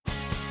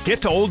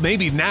Get to Old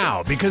Navy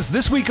now because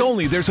this week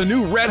only there's a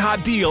new red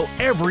hot deal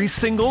every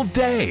single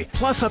day.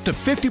 Plus up to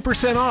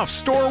 50% off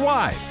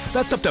store-wide.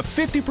 That's up to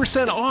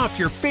 50% off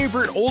your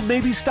favorite Old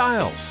Navy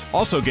styles.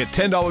 Also get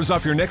 $10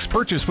 off your next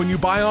purchase when you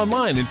buy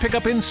online and pick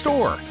up in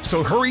store.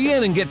 So hurry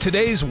in and get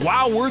today's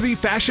wow-worthy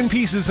fashion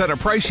pieces at a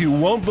price you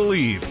won't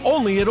believe.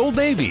 Only at Old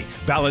Navy.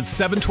 Valid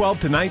 7/12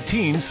 to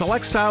 19.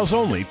 Select styles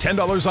only.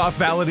 $10 off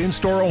valid in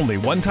store only.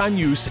 One-time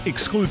use.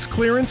 Excludes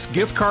clearance,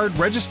 gift card,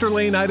 register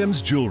lane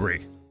items,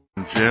 jewelry.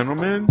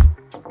 Gentlemen,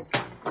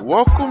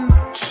 welcome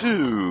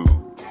to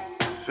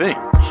Think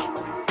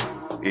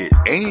It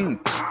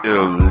Ain't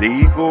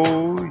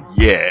Illegal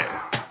Yet.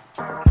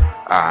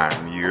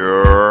 I'm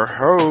your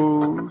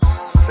host,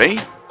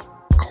 St.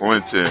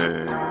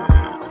 Clinton.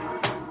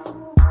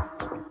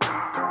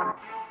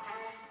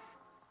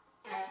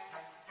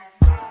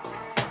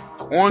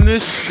 On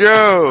this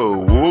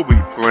show, we'll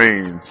be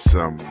playing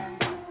some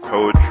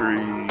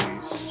poetry,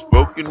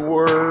 spoken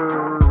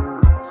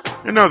word,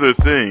 and other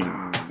things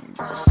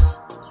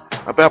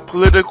about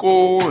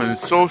political and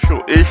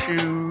social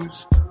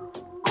issues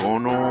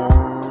going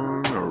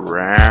on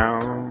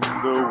around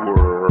the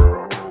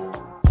world,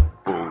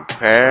 both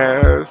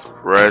past,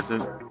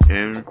 present,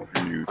 and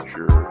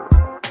future,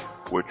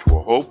 which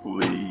will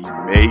hopefully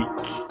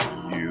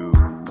make you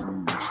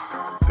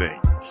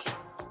think.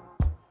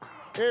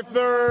 If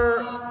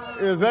there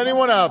is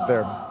anyone out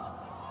there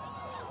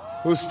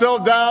who still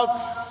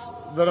doubts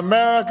that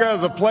America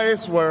is a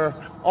place where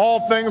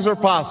all things are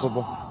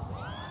possible,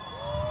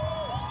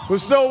 who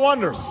still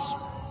wonders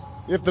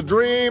if the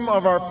dream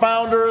of our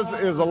founders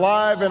is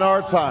alive in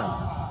our time,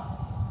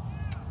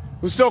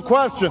 who still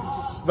questions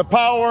the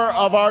power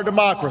of our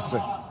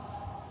democracy,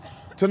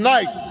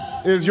 tonight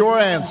is your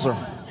answer.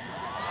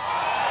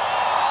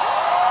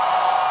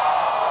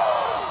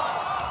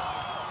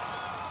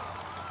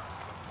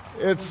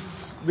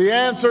 It's the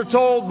answer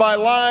told by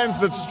lines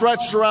that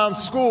stretched around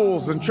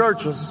schools and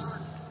churches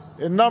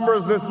in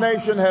numbers this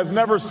nation has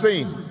never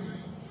seen,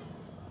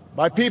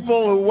 by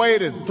people who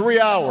waited 3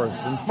 hours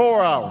and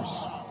 4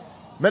 hours,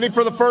 many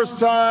for the first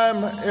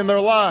time in their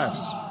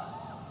lives,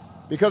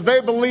 because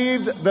they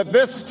believed that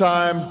this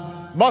time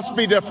must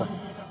be different,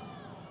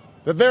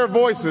 that their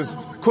voices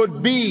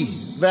could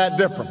be that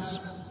difference.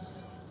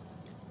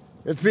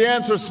 It's the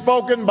answer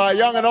spoken by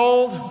young and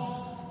old,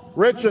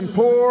 rich and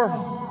poor,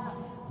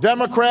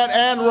 Democrat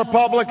and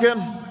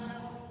Republican,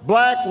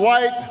 black,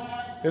 white,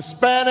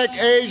 Hispanic,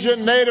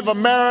 Asian, Native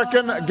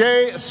American,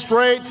 gay,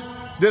 straight,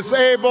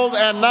 disabled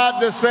and not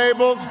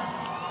disabled,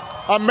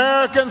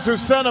 Americans who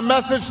sent a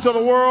message to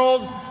the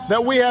world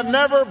that we have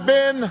never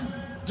been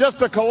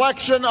just a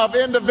collection of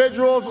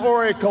individuals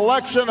or a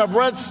collection of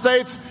red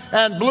states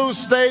and blue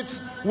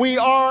states. We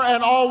are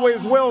and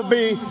always will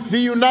be the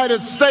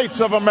United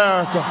States of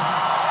America.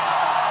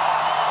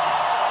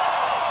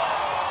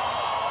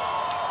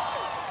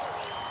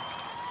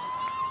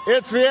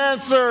 It's the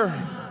answer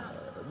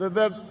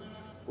that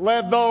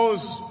led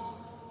those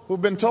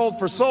who've been told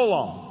for so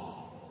long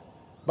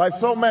by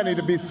so many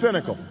to be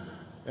cynical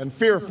and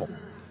fearful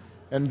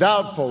and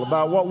doubtful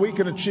about what we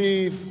can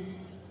achieve,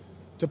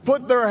 to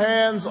put their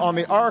hands on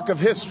the arc of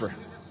history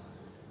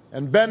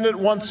and bend it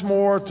once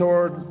more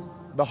toward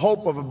the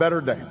hope of a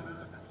better day.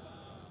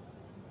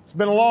 It's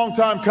been a long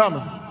time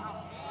coming,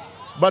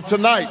 but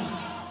tonight,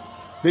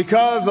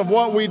 because of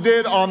what we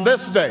did on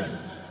this day,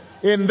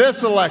 in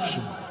this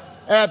election,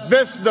 at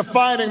this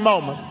defining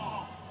moment,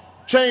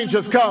 change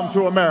has come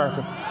to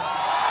America.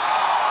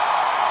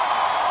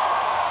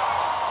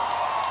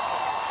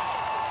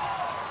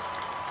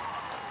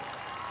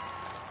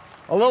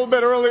 A little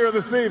bit earlier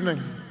this evening,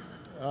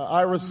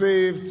 I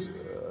received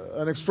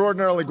an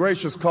extraordinarily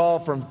gracious call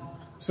from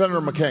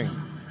Senator McCain.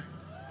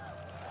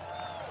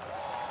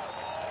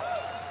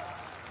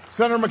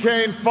 Senator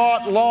McCain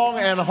fought long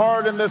and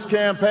hard in this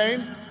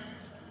campaign,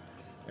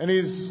 and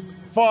he's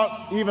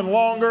fought even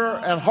longer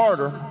and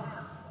harder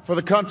for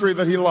the country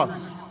that he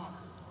loves.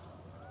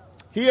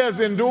 He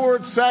has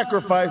endured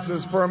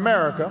sacrifices for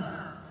America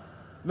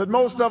that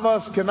most of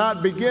us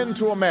cannot begin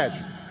to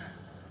imagine.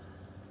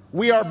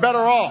 We are better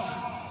off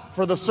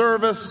for the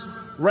service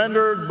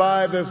rendered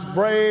by this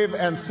brave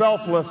and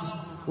selfless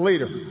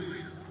leader.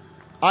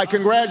 I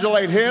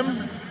congratulate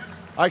him.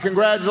 I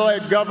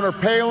congratulate Governor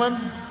Palin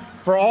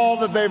for all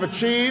that they've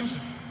achieved,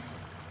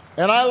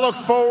 and I look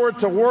forward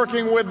to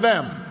working with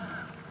them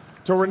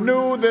to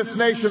renew this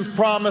nation's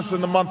promise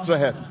in the months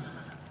ahead.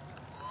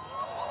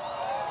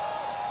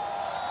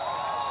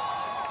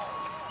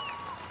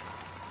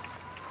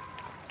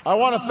 I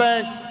want to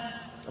thank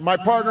my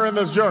partner in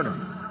this journey,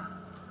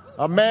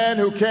 a man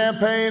who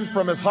campaigned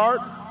from his heart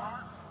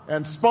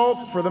and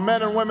spoke for the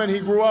men and women he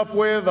grew up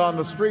with on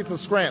the streets of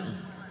Scranton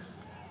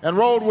and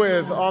rode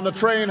with on the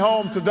train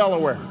home to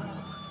Delaware,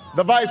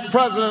 the Vice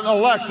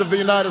President-elect of the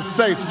United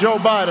States, Joe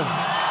Biden.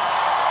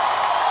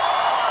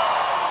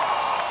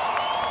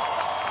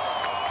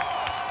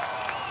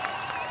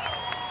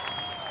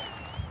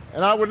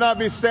 And I would not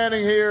be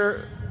standing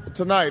here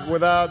tonight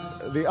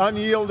without the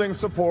unyielding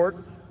support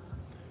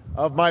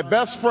of my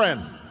best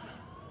friend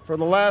for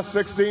the last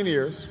 16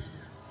 years,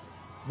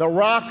 the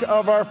rock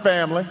of our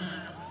family,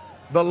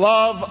 the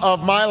love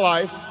of my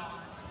life,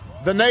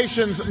 the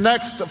nation's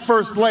next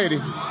First Lady,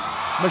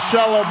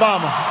 Michelle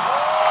Obama.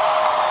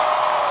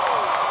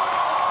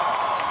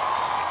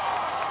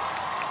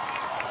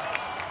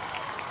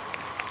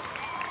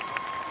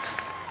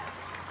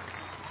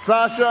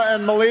 Sasha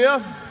and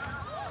Malia,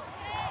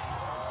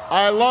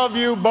 I love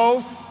you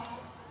both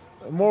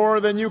more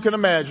than you can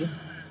imagine,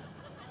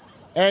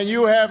 and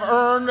you have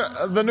earned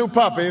the new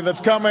puppy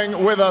that's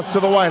coming with us to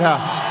the White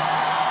House.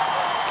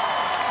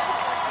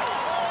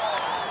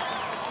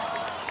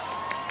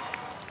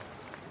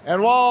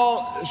 And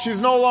while she's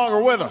no longer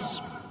with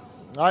us,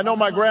 I know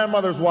my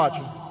grandmother's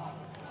watching,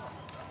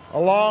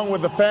 along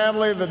with the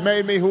family that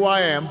made me who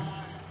I am.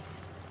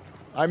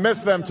 I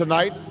miss them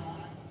tonight.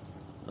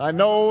 I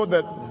know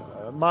that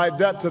my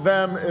debt to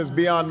them is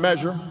beyond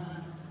measure.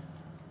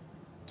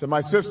 To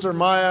my sister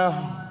Maya,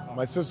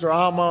 my sister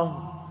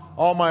Alma,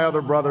 all my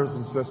other brothers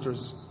and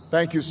sisters,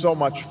 thank you so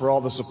much for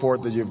all the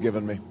support that you've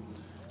given me.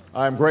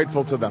 I am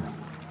grateful to them.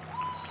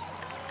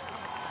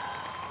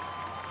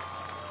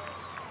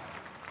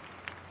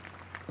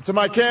 To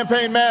my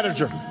campaign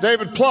manager,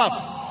 David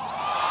Plouffe,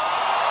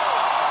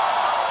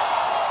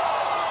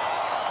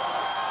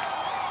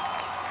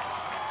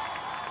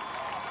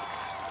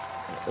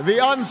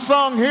 the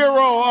unsung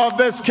hero of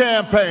this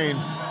campaign,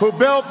 who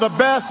built the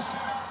best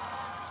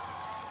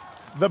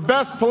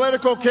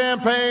political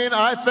campaign,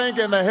 I think,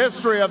 in the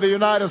history of the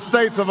United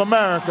States of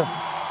America.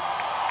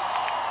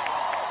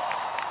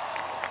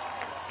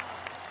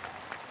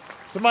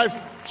 To my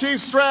chief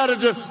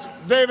strategist,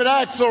 David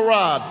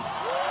Axelrod,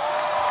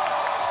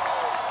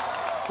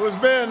 who's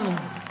been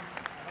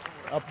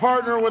a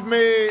partner with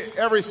me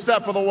every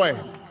step of the way.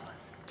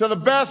 To the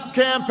best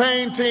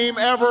campaign team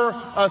ever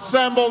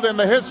assembled in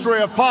the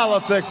history of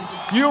politics,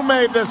 you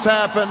made this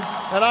happen,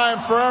 and I am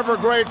forever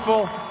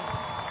grateful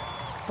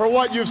for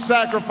what you've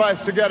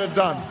sacrificed to get it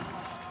done.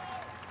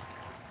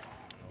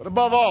 But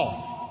above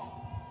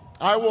all,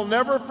 I will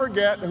never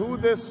forget who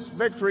this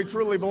victory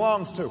truly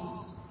belongs to.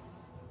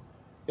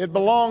 It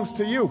belongs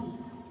to you.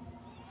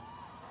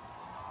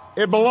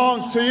 It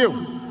belongs to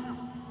you.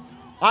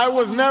 I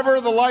was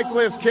never the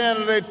likeliest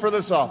candidate for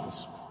this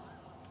office.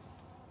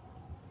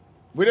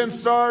 We didn't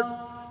start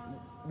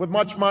with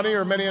much money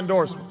or many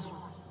endorsements.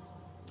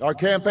 Our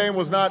campaign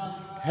was not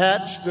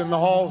hatched in the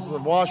halls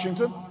of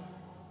Washington.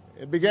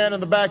 It began in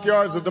the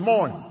backyards of Des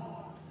Moines,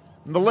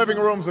 in the living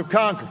rooms of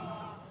Concord,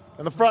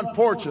 and the front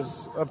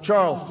porches of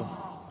Charleston.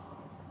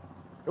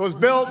 It was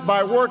built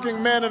by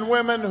working men and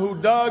women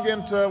who dug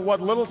into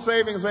what little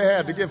savings they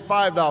had to give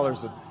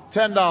 $5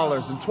 and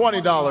 $10 and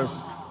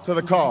 $20 to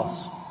the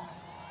cause.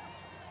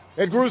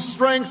 It grew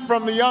strength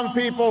from the young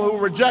people who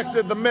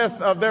rejected the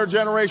myth of their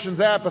generation's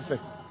apathy,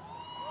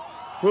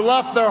 who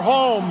left their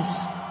homes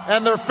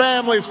and their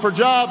families for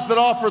jobs that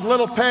offered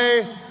little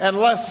pay and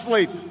less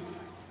sleep.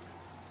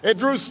 It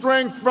drew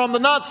strength from the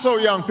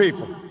not-so-young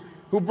people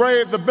who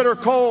braved the bitter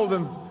cold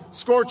and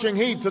scorching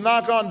heat to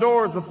knock on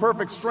doors of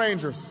perfect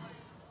strangers,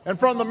 and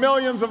from the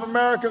millions of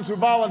Americans who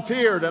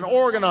volunteered and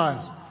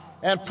organized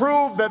and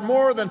proved that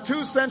more than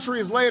 2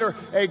 centuries later,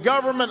 a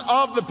government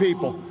of the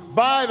people,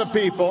 by the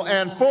people,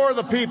 and for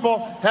the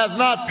people has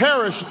not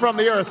perished from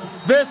the earth.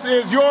 This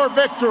is your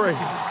victory.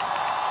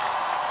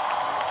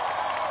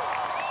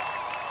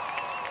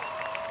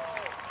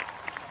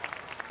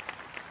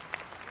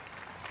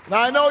 Now,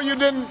 I know you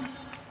didn't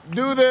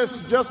do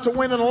this just to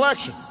win an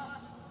election.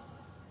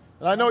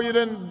 And I know you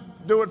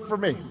didn't do it for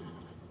me.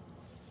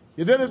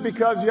 You did it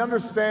because you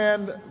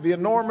understand the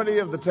enormity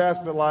of the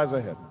task that lies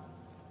ahead.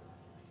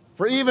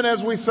 For even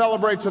as we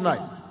celebrate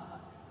tonight,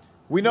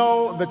 we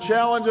know the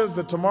challenges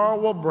that tomorrow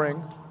will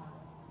bring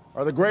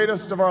are the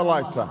greatest of our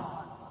lifetime.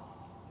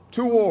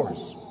 2 wars,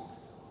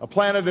 a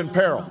planet in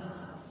peril,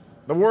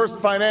 the worst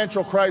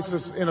financial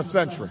crisis in a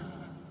century.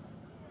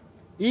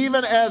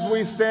 Even as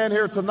we stand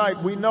here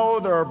tonight, we know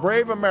there are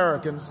brave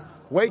Americans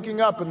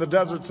waking up in the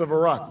deserts of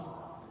Iraq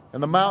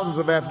and the mountains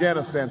of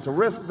Afghanistan to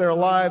risk their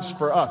lives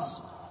for us.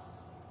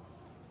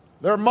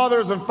 There are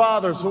mothers and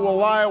fathers who will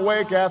lie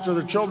awake after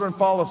their children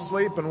fall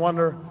asleep and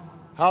wonder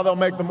how they'll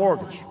make the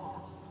mortgage,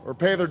 or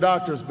pay their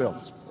doctor's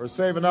bills, or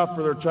save enough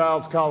for their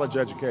child's college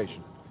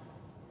education.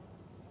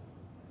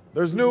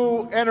 There's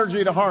new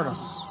energy to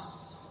harness,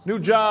 new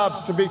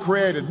jobs to be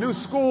created, new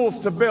schools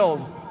to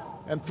build,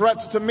 and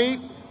threats to meet,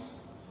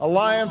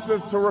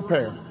 alliances to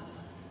repair.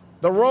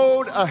 The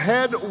road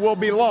ahead will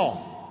be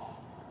long.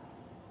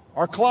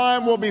 Our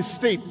climb will be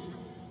steep.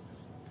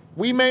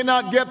 We may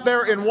not get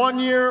there in 1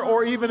 year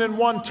or even in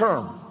 1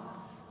 term.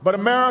 But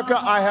America,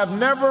 I have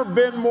never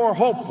been more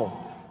hopeful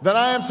than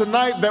I am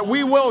tonight that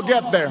we will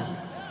get there.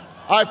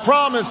 I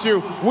promise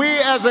you, we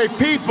as a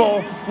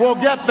people will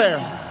get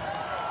there.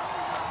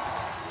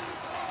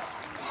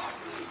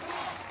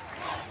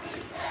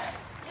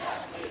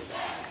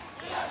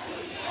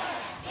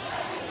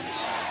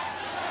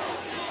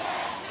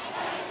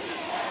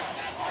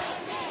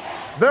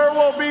 There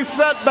will be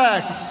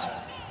setbacks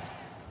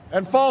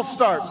and false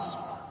starts.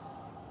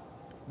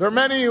 There are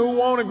many who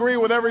won't agree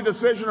with every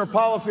decision or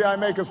policy I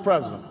make as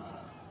president.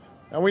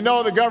 And we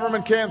know the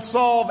government can't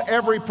solve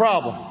every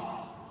problem.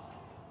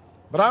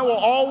 But I will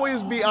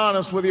always be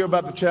honest with you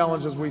about the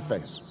challenges we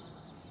face.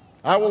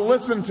 I will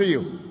listen to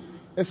you,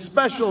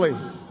 especially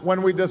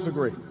when we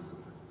disagree.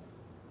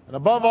 And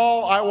above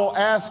all, I will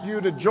ask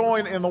you to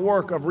join in the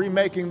work of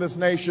remaking this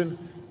nation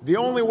the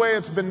only way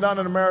it's been done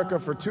in America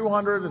for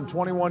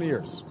 221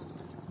 years.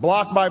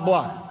 Block by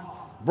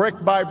block,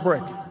 brick by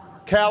brick,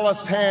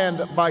 calloused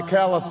hand by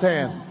calloused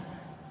hand.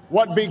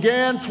 What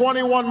began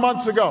 21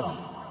 months ago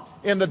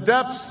in the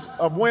depths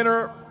of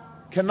winter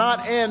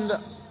cannot end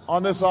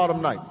on this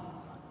autumn night.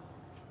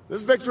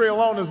 This victory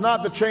alone is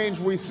not the change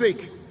we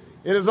seek.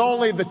 It is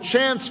only the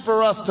chance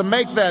for us to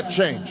make that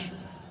change.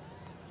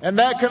 And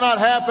that cannot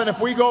happen if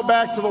we go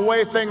back to the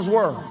way things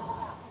were.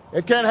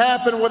 It can't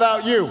happen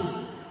without you,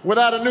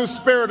 without a new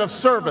spirit of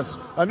service,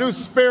 a new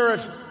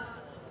spirit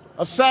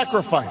of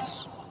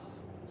sacrifice.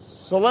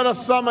 So let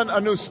us summon a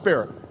new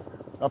spirit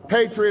of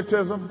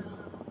patriotism,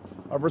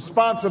 of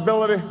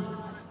responsibility,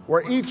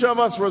 where each of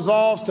us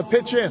resolves to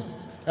pitch in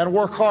and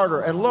work harder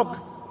and look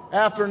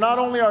after not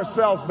only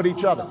ourselves but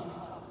each other.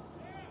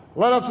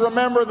 Let us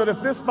remember that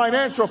if this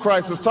financial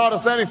crisis taught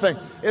us anything,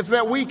 it's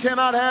that we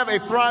cannot have a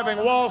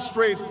thriving Wall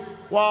Street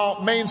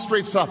while Main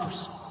Street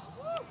suffers.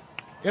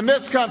 In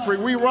this country,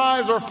 we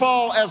rise or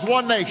fall as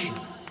one nation,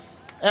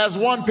 as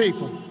one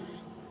people.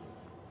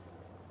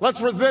 Let's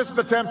resist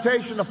the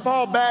temptation to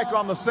fall back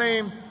on the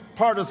same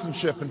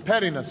partisanship and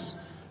pettiness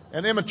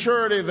and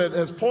immaturity that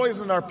has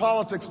poisoned our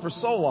politics for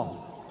so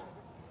long.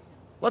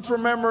 Let's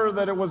remember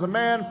that it was a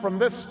man from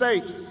this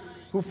state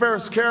who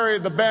first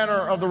carried the banner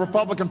of the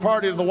Republican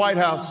Party to the White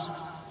House,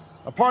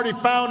 a party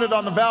founded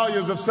on the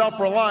values of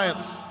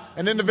self-reliance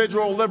and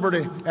individual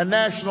liberty and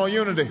national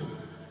unity.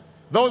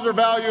 Those are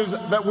values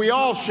that we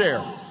all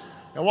share.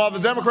 And while the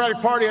Democratic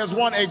Party has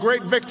won a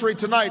great victory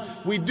tonight,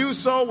 we do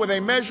so with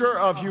a measure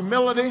of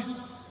humility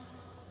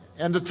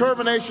and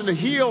determination to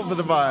heal the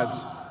divides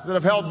that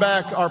have held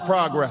back our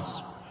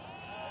progress.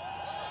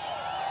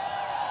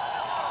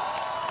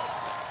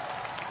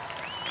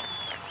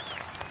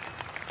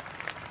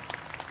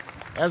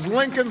 As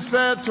Lincoln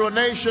said to a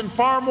nation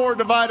far more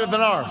divided than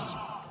ours,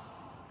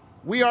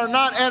 we are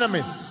not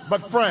enemies,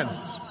 but friends.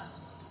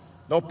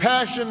 Though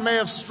passion may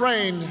have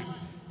strained,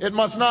 it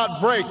must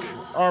not break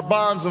our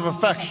bonds of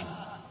affection.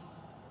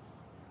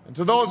 And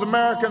to those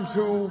Americans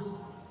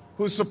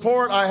whose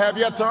support I have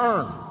yet to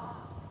earn,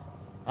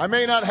 I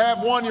may not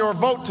have won your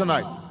vote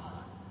tonight,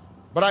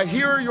 but I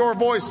hear your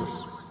voices.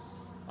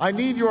 I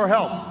need your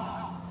help,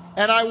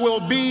 and I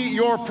will be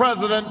your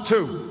president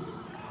too.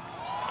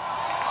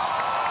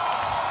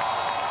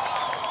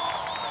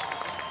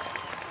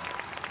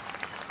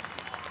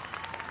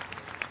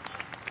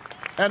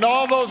 And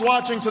all those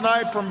watching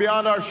tonight from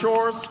beyond our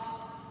shores,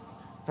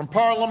 from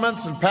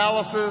parliaments and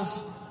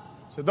palaces,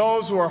 to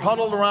those who are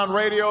huddled around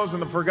radios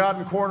in the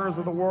forgotten corners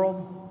of the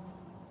world,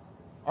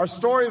 our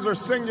stories are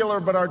singular,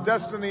 but our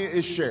destiny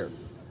is shared.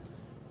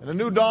 And a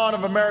new dawn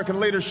of American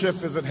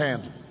leadership is at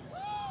hand.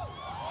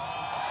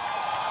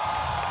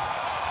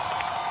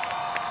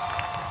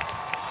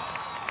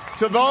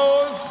 To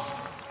those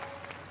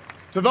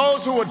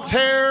who would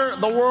tear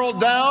the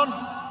world down,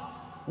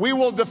 we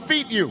will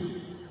defeat you.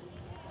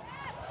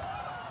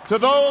 To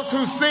those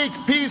who seek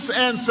peace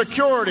and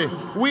security,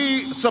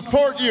 we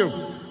support you.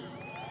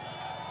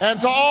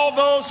 And to all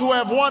those who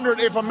have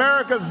wondered if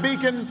America's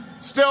beacon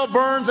still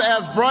burns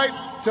as bright,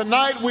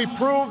 tonight we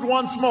proved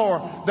once more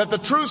that the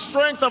true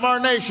strength of our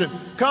nation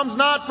comes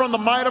not from the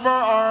might of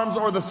our arms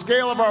or the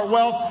scale of our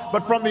wealth,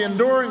 but from the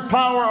enduring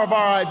power of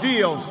our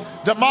ideals,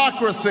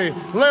 democracy,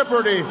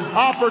 liberty,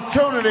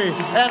 opportunity,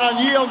 and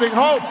unyielding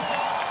hope.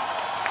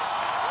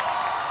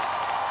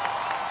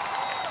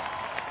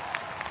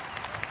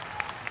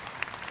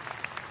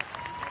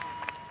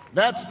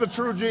 That's the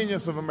true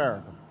genius of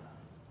America,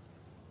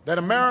 that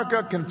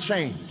America can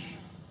change.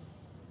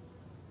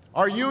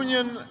 Our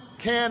union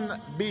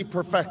can be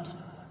perfected.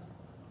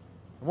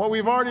 And what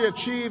we've already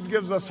achieved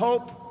gives us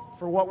hope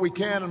for what we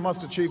can and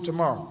must achieve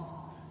tomorrow.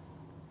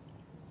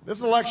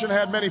 This election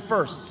had many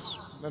firsts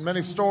and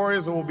many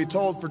stories that will be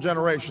told for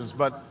generations,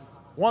 but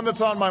one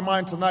that's on my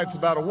mind tonight is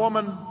about a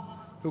woman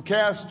who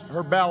cast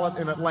her ballot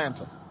in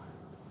Atlanta.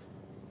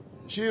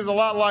 She is a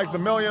lot like the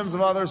millions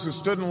of others who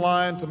stood in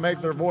line to make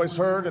their voice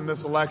heard in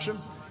this election,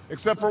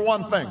 except for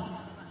one thing.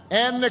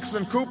 Ann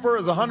Nixon Cooper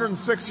is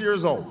 106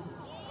 years old.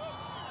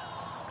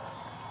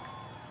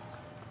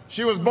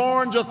 She was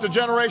born just a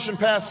generation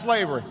past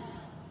slavery,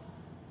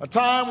 a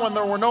time when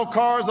there were no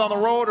cars on the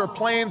road or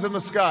planes in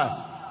the sky,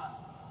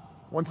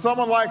 when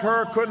someone like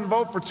her couldn't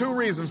vote for two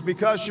reasons: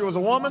 because she was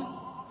a woman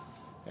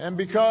and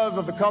because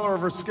of the color of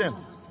her skin.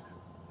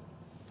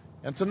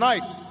 And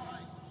tonight,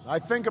 I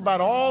think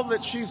about all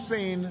that she's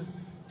seen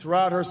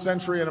throughout her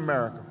century in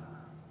America,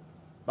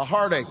 the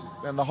heartache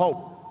and the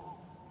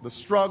hope, the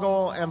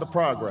struggle and the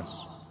progress,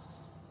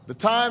 the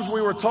times we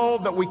were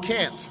told that we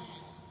can't,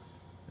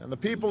 and the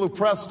people who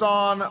pressed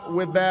on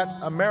with that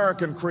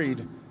American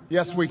creed,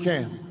 yes, we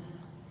can.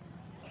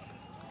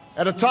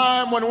 At a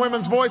time when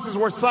women's voices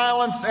were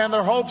silenced and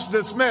their hopes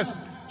dismissed,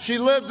 she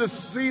lived to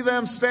see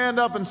them stand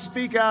up and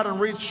speak out and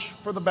reach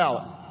for the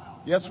ballot.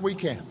 Yes, we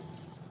can.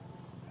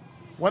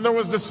 When there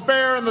was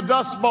despair in the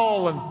Dust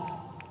Bowl and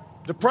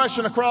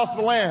depression across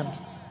the land,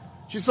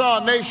 she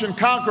saw a nation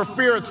conquer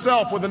fear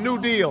itself with a new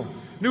deal,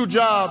 new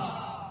jobs,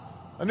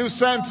 a new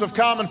sense of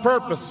common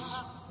purpose.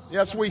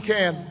 Yes, we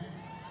can.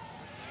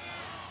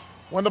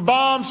 When the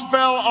bombs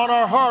fell on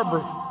our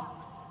harbor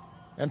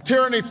and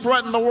tyranny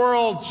threatened the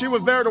world, she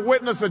was there to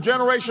witness a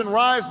generation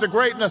rise to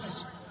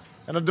greatness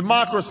and a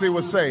democracy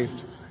was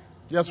saved.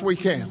 Yes, we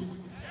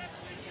can.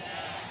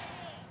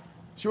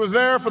 She was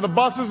there for the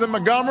buses in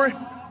Montgomery,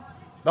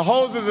 the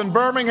hoses in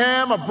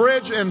Birmingham, a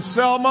bridge in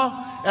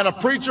Selma, and a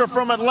preacher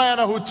from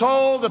Atlanta who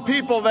told the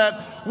people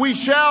that we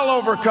shall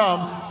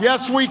overcome.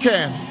 Yes, we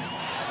can.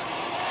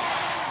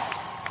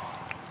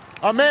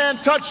 A man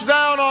touched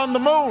down on the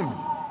moon.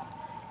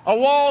 A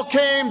wall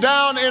came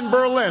down in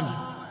Berlin.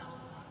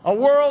 A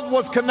world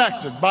was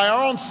connected by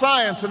our own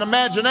science and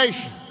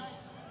imagination.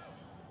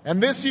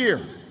 And this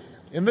year,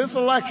 in this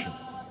election,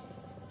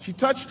 she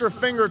touched her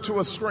finger to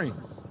a screen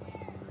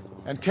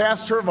and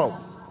cast her vote.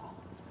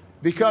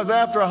 Because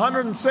after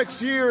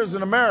 106 years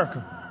in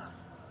America,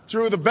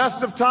 through the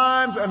best of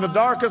times and the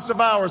darkest of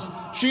hours,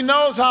 she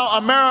knows how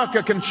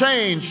America can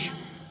change.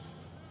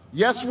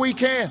 Yes, we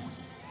can.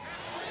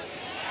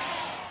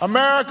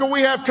 America,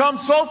 we have come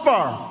so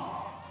far.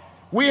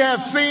 We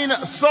have seen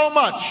so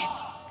much,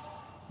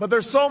 but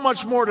there's so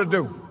much more to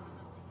do.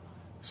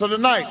 So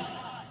tonight,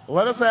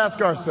 let us ask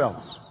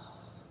ourselves,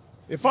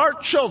 if our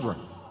children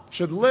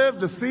should live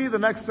to see the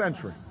next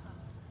century,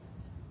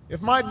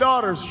 if my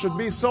daughters should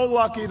be so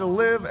lucky to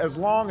live as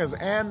long as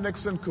Ann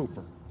Nixon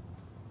Cooper,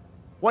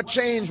 what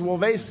change will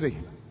they see?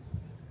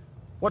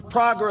 What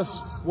progress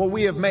will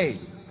we have made?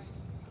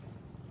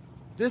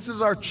 This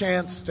is our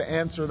chance to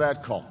answer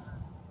that call.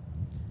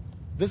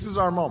 This is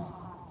our moment.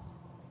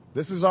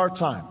 This is our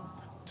time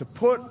to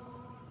put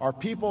our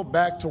people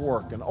back to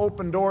work and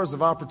open doors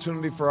of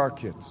opportunity for our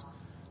kids,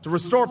 to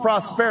restore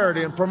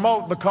prosperity and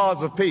promote the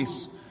cause of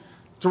peace,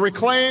 to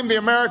reclaim the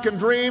American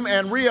dream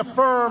and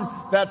reaffirm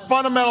that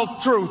fundamental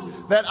truth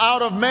that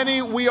out of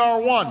many we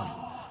are one,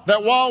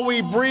 that while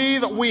we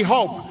breathe, we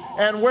hope,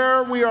 and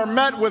where we are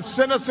met with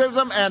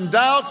cynicism and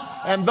doubt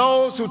and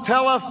those who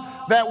tell us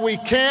that we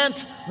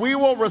can't, we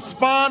will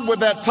respond with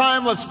that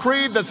timeless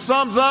creed that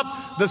sums up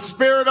the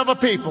spirit of a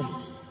people.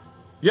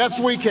 Yes,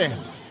 we can.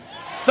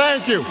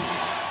 Thank you.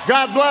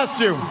 God bless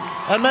you,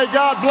 and may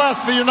God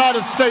bless the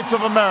United States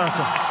of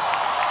America.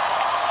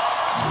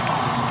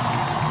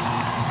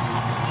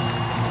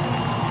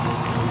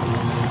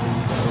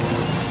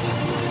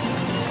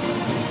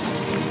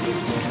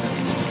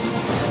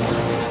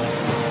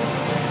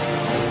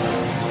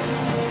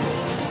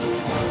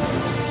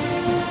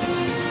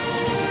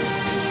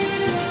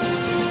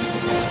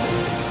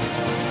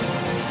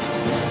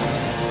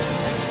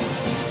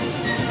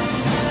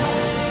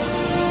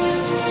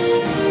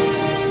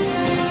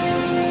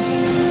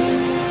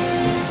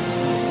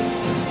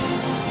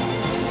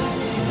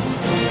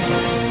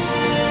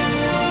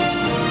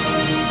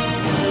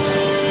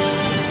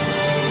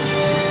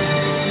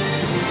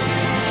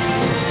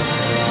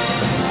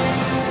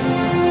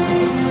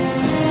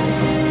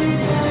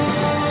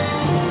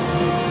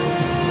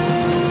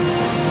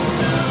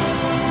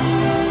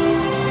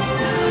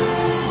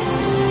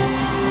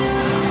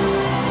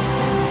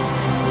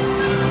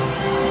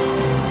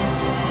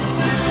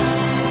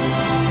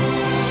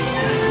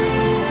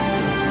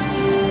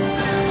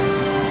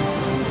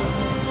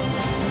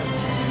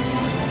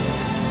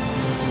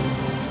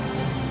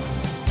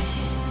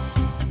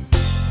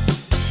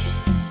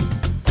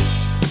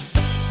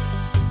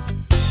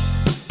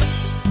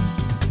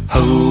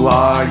 Who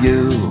are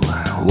you?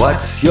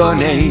 What's your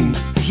name?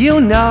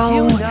 You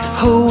know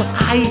who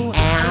I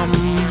am.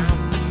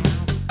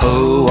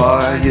 Who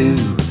are you?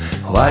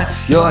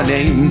 What's your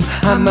name?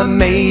 I'm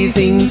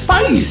Amazing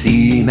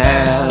Spicy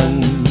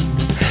Man.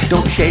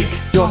 Don't shake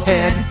your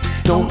head,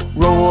 don't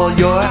roll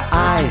your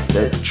eyes.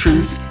 The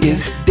truth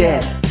is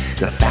dead,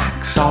 the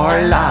facts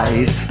are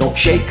lies. Don't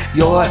shake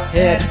your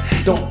head,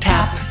 don't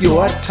tap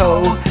your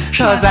toe.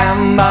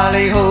 Shazam,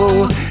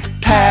 bally-ho,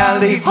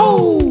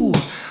 tally-ho.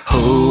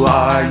 Who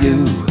are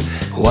you?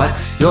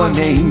 What's your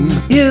name?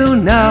 You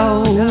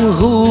know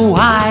who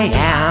I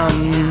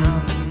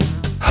am.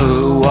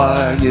 Who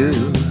are you?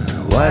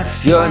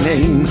 What's your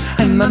name?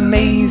 I'm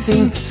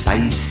Amazing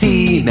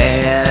Spicy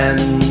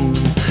Man.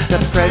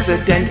 The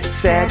president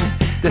said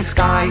the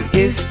sky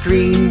is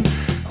green,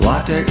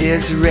 water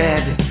is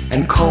red,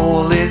 and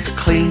coal is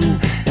clean.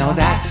 Now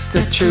that's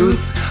the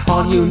truth,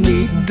 all you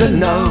need to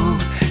know.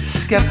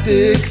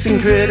 Skeptics and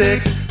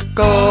critics,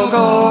 go,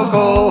 go,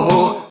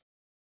 go.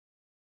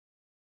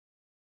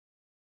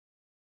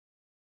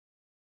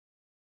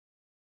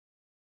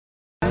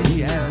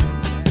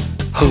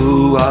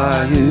 Who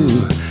are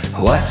you?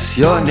 What's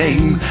your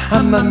name?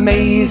 I'm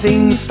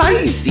Amazing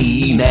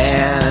Spicy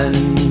Man.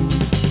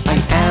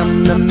 I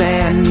am the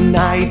man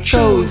I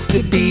chose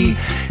to be.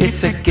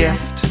 It's a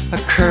gift a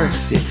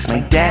curse, it's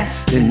my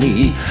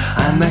destiny.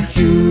 I'm a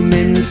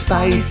human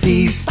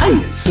spicy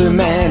spicer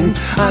man.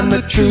 I'm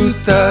a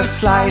truther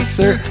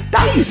slicer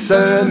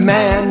dicer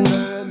man.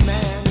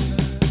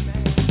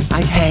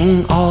 I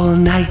hang all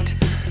night,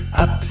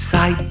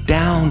 upside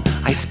down.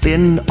 I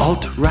spin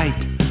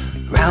alt-right,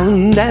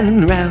 round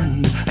and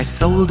round. I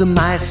sold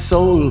my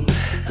soul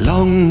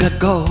long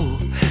ago.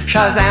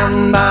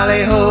 Shazam,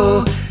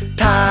 bally-ho,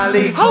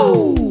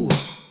 tally-ho.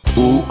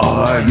 Who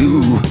are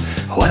you?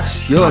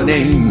 What's your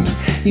name?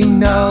 You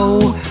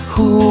know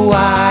who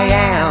I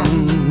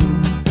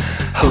am.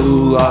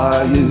 Who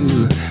are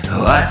you?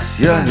 What's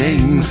your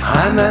name?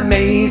 I'm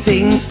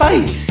Amazing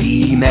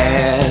Spicy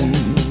Man.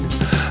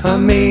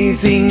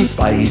 Amazing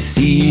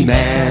Spicy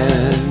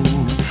Man.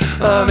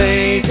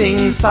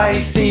 Amazing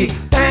Spicy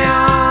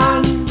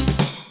Man.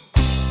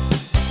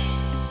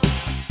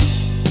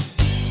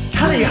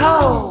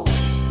 Tally-ho!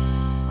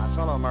 My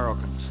fellow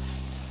Americans,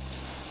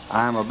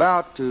 I am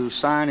about to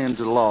sign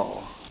into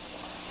law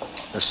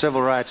the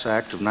Civil Rights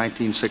Act of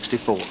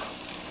 1964.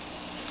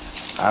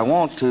 I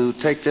want to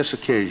take this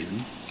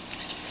occasion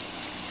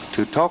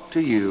to talk to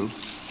you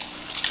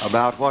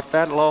about what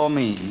that law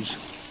means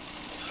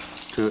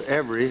to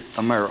every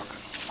American.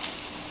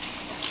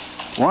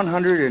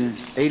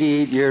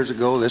 188 years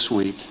ago this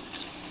week,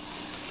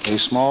 a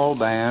small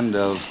band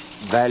of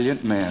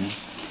valiant men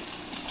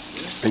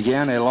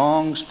began a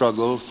long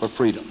struggle for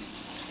freedom.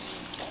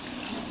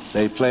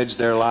 They pledged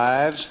their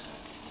lives,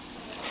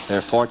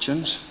 their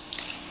fortunes,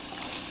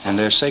 and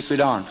their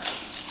sacred honor,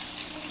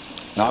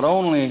 not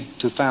only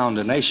to found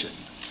a nation,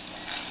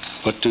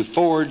 but to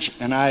forge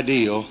an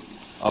ideal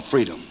of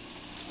freedom,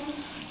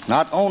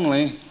 not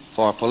only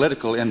for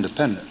political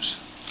independence,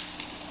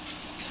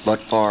 but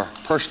for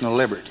personal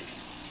liberty,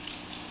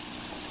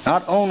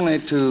 not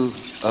only to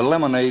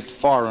eliminate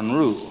foreign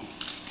rule,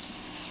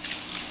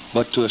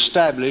 but to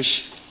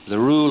establish the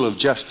rule of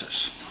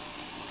justice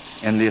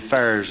in the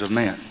affairs of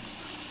men.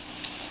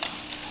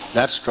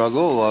 That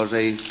struggle was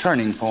a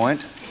turning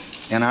point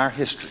in our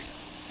history.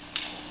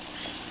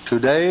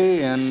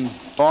 Today, in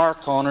far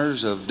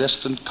corners of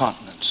distant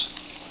continents,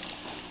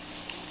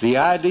 the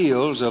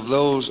ideals of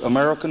those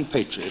American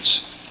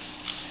patriots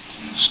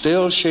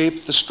still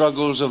shape the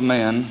struggles of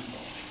men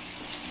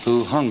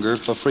who hunger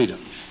for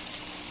freedom.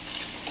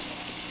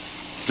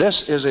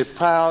 This is a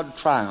proud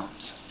triumph.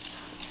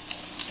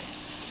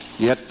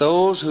 Yet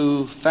those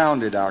who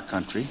founded our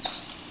country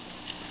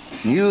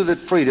knew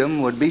that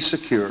freedom would be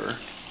secure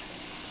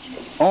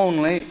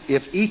only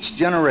if each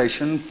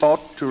generation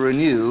fought to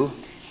renew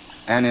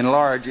and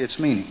enlarge its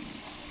meaning.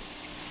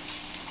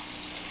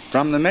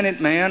 From the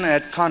Minutemen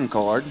at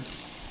Concord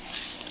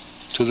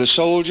to the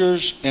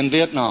soldiers in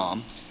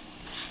Vietnam,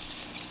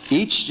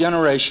 each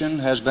generation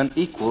has been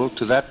equal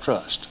to that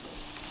trust.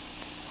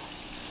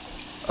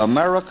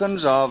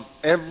 Americans of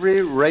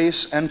every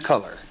race and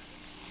color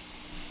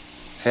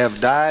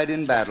have died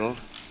in battle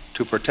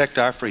to protect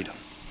our freedom.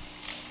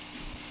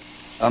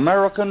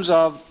 Americans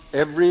of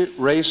every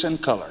race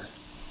and color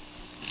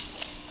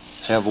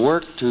have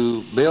worked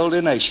to build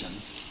a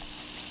nation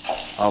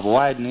of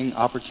widening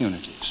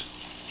opportunities.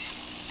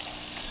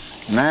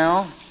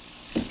 Now,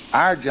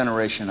 our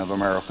generation of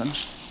Americans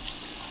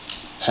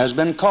has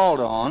been called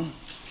on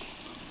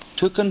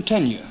to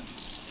continue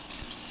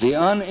the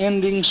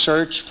unending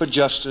search for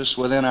justice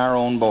within our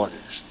own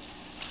borders.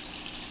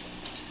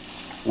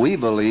 We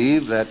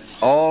believe that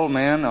all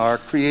men are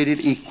created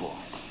equal,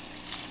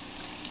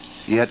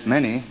 yet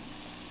many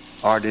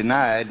are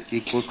denied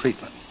equal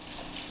treatment.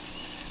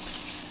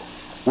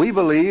 We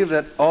believe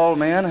that all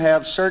men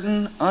have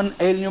certain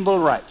unalienable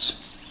rights,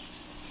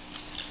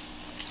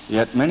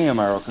 yet many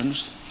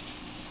Americans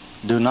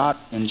do not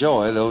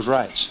enjoy those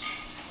rights.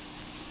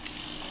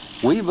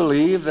 We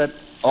believe that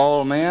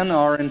all men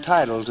are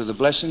entitled to the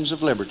blessings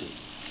of liberty,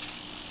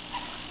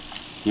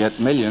 yet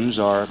millions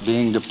are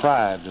being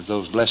deprived of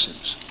those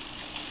blessings,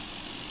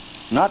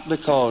 not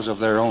because of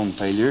their own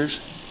failures,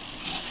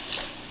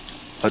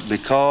 but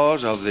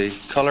because of the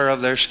color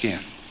of their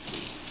skin.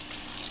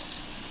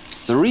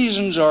 The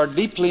reasons are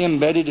deeply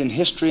embedded in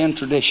history and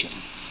tradition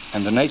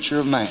and the nature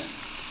of man.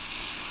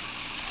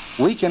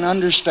 We can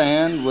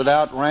understand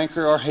without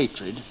rancor or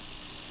hatred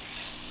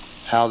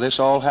how this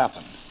all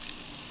happened,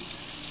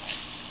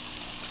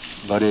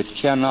 but it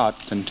cannot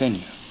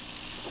continue.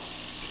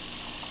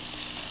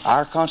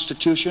 Our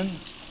Constitution,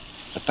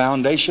 the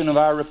foundation of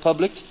our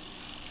republic,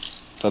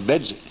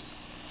 forbids it.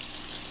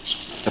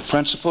 The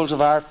principles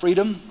of our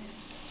freedom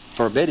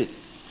forbid it.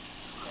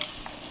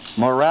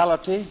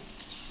 Morality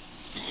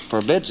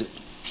forbids it.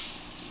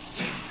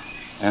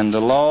 And the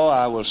law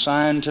I will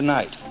sign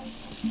tonight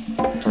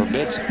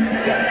forbids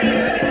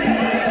it.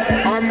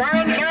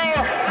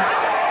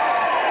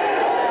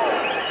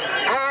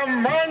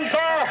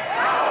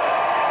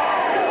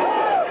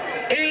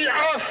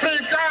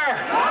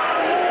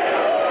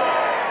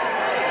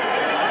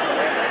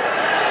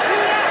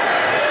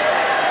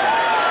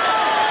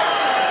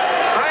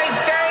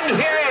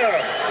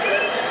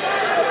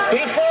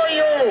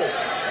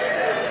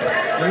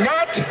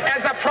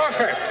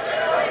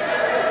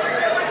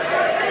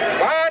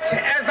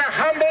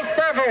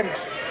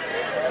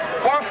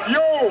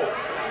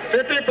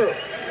 people.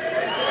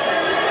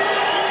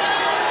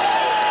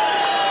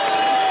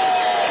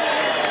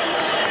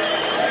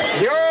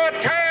 Your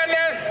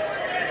tireless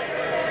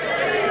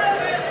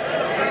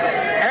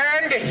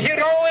and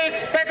heroic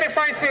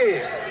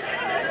sacrifices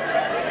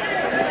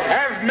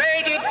have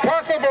made it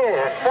possible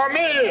for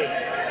me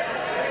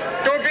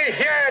to be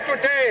here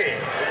today.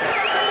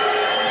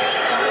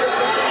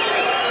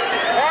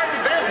 On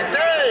this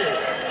day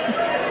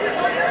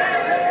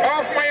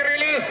of my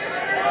release,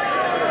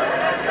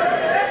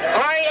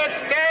 I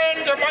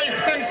extend my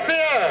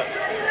sincere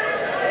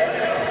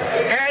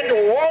and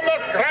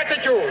warmest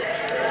gratitude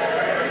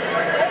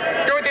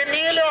to the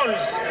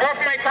millions of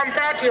my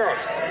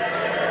compatriots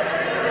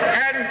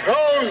and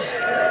those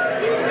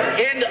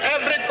in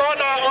every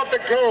corner of the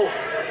globe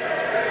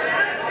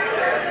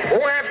who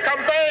have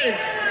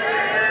campaigned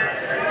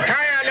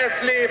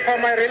tirelessly for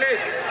my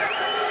release.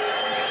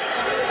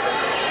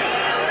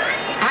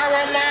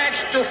 Our march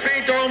to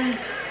freedom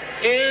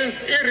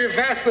is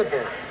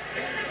irreversible.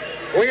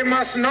 We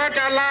must not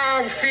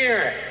allow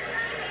fear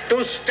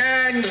to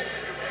stand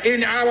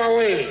in our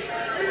way.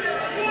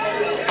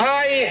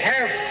 I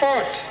have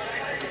fought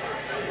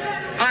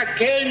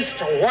against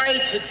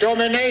white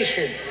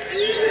domination.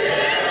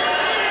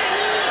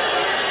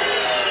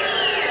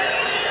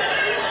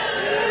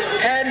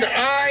 And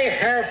I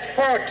have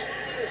fought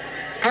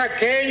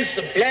against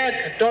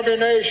black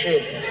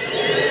domination.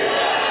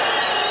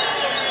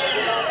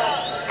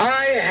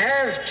 I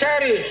have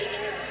cherished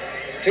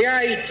the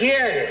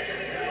ideal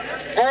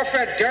of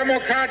a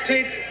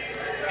democratic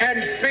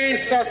and free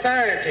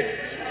society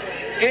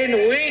in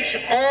which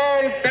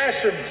all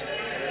persons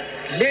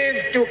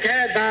live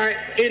together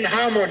in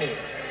harmony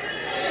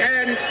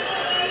and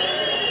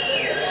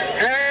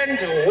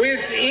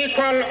with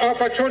equal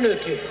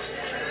opportunities.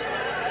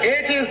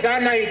 It is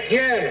an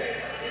ideal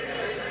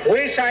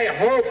which I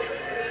hope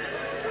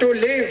to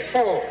live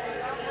for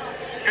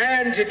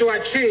and to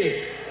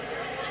achieve.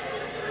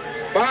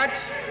 But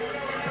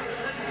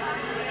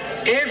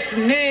if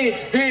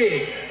needs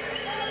be,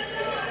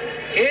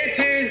 it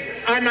is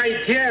an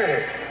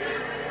ideal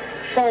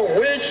for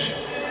which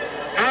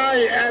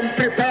I am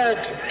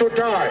prepared to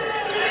die.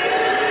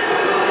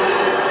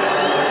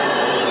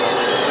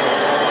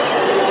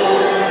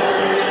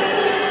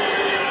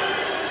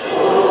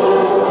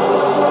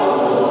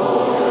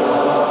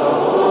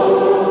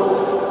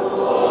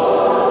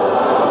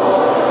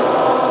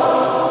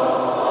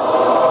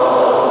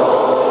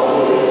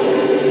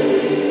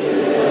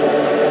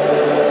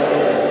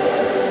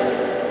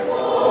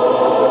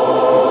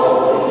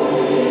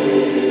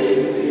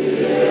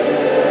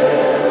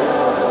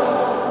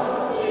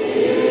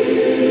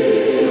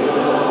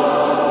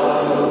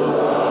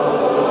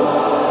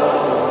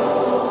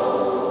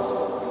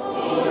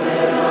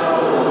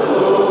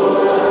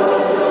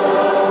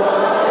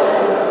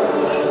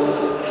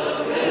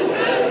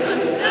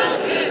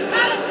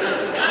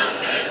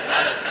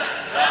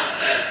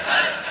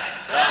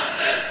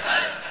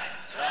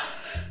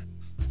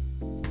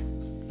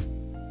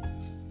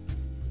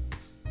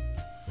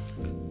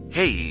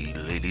 Hey,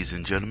 ladies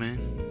and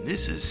gentlemen,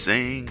 this is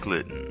St.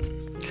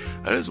 Clinton.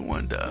 I just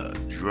wanted to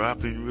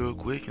drop in real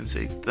quick and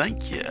say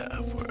thank you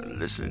for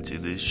listening to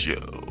this show.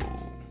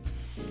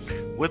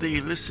 Whether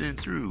you listen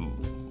through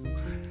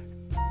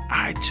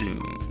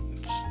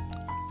iTunes,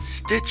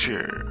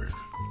 Stitcher,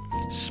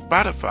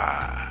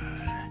 Spotify,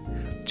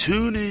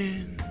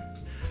 TuneIn,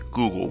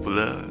 Google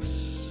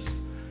Plus,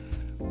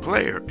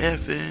 Player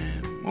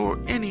FM, or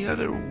any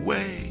other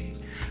way,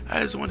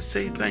 I just want to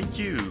say thank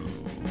you.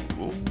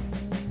 Oh,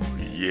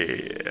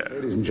 yeah.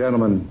 Ladies and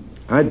gentlemen,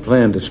 I'd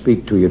planned to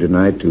speak to you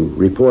tonight to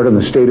report on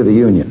the State of the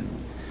Union.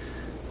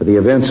 But the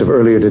events of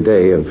earlier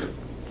today have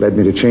led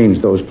me to change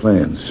those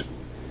plans.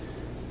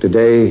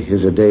 Today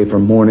is a day for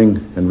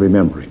mourning and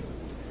remembering.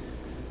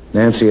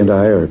 Nancy and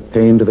I are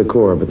pained to the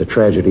core by the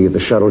tragedy of the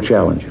Shuttle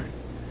Challenger.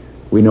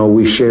 We know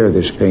we share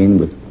this pain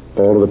with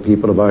all of the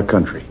people of our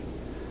country.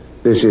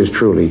 This is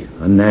truly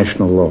a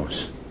national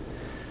loss.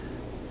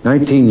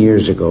 19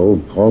 years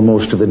ago,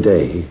 almost to the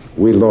day,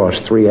 we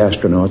lost 3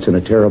 astronauts in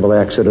a terrible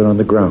accident on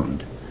the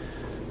ground.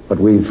 But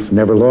we've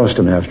never lost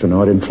an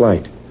astronaut in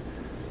flight.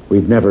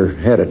 We've never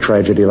had a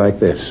tragedy like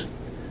this.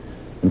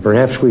 And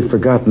perhaps we've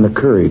forgotten the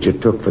courage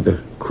it took for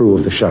the crew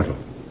of the shuttle.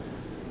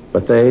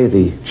 But they,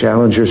 the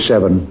Challenger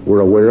 7,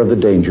 were aware of the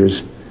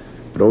dangers,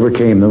 but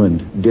overcame them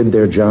and did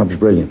their jobs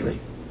brilliantly.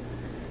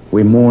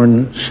 We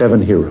mourn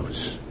 7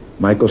 heroes: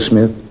 Michael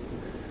Smith,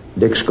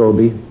 Dick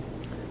Scobie,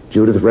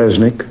 Judith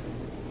Resnick,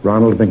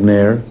 Ronald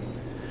McNair,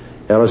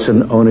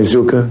 Ellison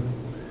Onizuka,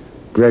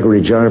 Gregory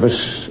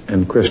Jarvis,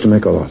 and Krista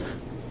McAuliffe.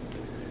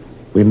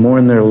 We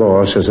mourn their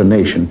loss as a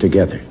nation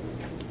together.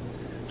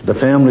 To the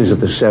families of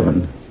the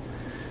 7,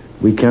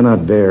 we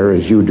cannot bear,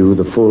 as you do,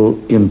 the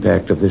full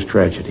impact of this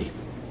tragedy.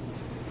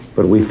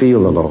 But we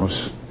feel the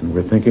loss, and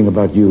we're thinking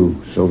about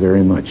you so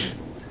very much.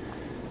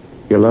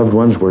 Your loved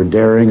ones were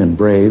daring and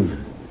brave,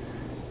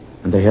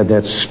 and they had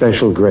that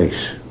special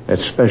grace, that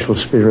special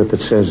spirit that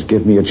says,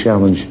 give me a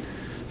challenge,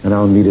 and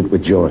I'll meet it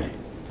with joy.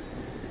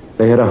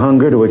 They had a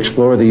hunger to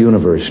explore the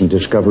universe and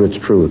discover its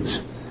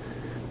truths.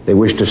 They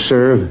wished to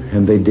serve,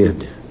 and they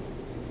did.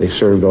 They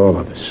served all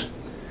of us.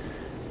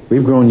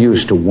 We've grown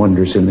used to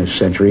wonders in this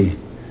century.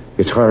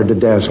 It's hard to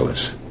dazzle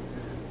us.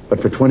 But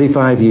for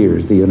 25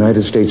 years, the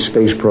United States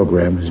space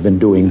program has been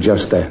doing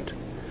just that.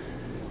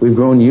 We've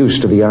grown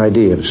used to the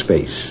idea of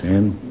space,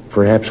 and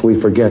perhaps we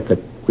forget that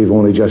we've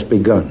only just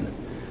begun.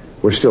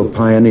 We're still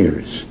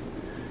pioneers.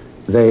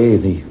 They,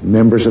 the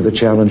members of the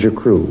Challenger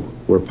crew,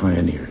 were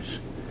pioneers.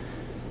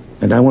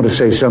 And I want to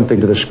say something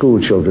to the school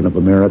children of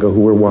America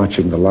who were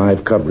watching the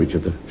live coverage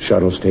of the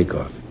shuttle's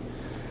takeoff.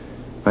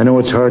 I know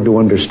it's hard to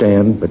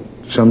understand, but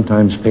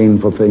sometimes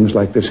painful things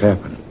like this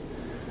happen.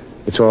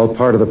 It's all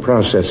part of the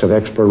process of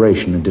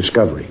exploration and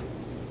discovery.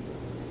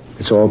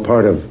 It's all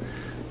part of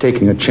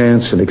taking a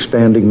chance and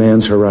expanding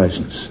man's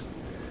horizons.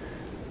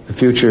 The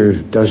future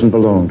doesn't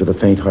belong to the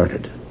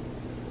faint-hearted.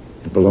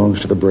 It belongs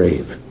to the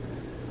brave.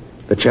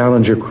 The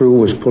Challenger crew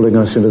was pulling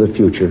us into the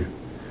future,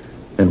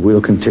 and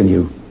we'll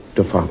continue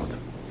to follow them.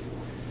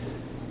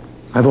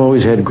 I've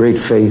always had great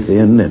faith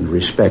in and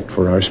respect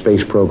for our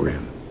space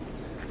program,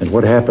 and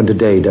what happened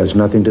today does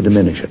nothing to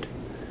diminish it.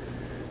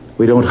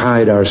 We don't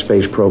hide our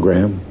space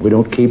program. We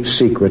don't keep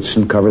secrets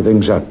and cover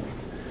things up.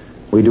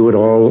 We do it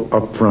all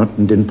up front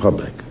and in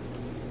public.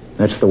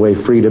 That's the way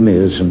freedom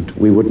is, and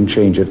we wouldn't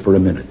change it for a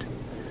minute.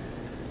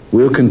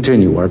 We'll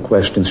continue our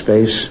quest in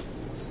space.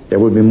 There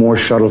will be more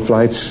shuttle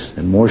flights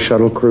and more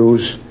shuttle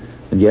crews,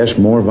 and yes,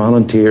 more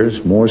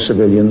volunteers, more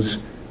civilians,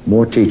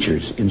 more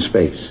teachers in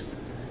space.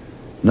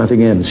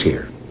 Nothing ends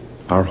here.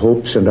 Our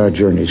hopes and our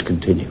journeys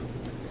continue.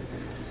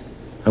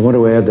 I want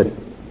to add that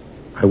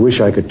I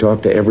wish I could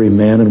talk to every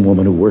man and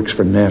woman who works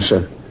for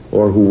NASA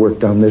or who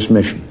worked on this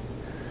mission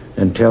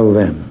and tell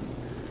them,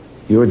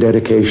 your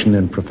dedication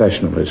and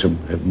professionalism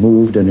have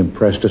moved and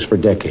impressed us for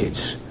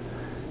decades,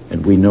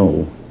 and we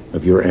know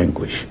of your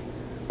anguish.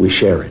 We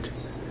share it.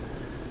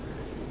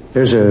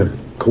 There's a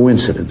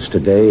coincidence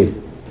today.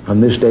 On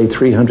this day,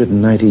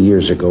 390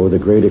 years ago, the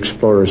great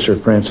explorer Sir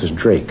Francis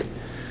Drake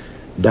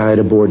died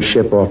aboard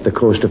ship off the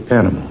coast of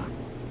Panama.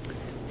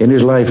 In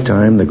his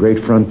lifetime, the great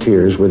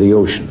frontiers were the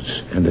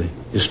oceans, and a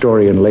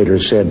historian later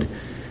said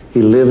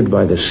he lived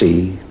by the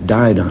sea,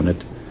 died on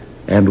it,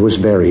 and was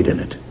buried in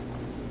it.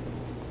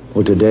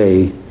 Well,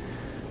 today,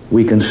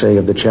 we can say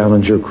of the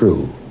Challenger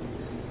crew,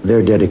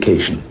 their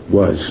dedication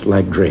was,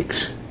 like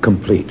Drake's,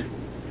 complete.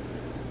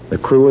 The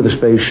crew of the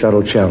Space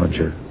Shuttle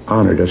Challenger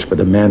honored us for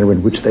the manner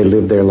in which they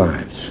lived their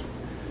lives.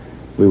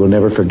 We will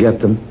never forget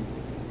them,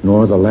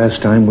 nor the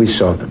last time we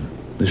saw them,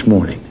 this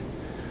morning,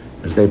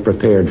 as they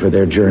prepared for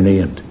their journey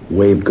and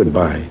waved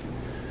goodbye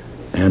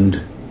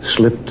and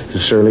slipped the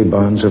surly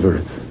bonds of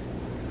earth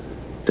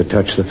to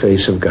touch the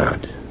face of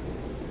God.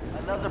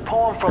 Another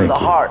poem from the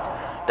heart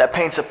that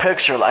paints a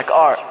picture like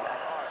art.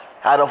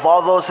 Out of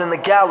all those in the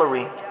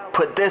gallery,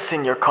 put this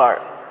in your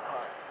cart.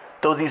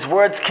 Though these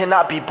words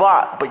cannot be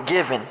bought but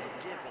given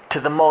to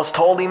the most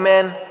holy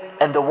men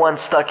and the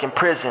ones stuck in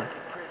prison,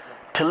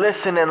 to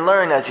listen and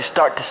learn as you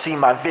start to see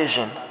my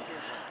vision.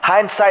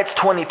 Hindsight's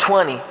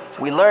 20/20,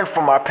 we learn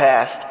from our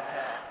past,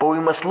 but we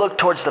must look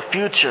towards the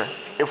future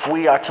if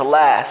we are to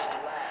last.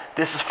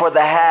 This is for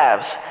the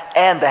haves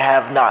and the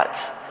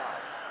have-nots.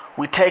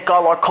 We take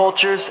all our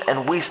cultures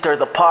and we stir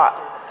the pot.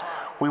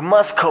 We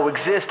must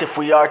coexist if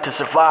we are to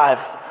survive,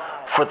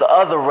 for the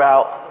other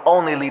route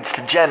only leads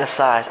to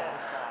genocide.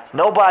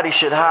 Nobody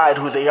should hide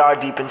who they are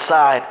deep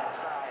inside.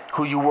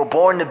 Who you were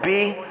born to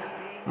be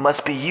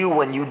must be you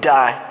when you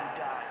die.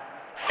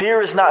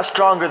 Fear is not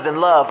stronger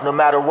than love, no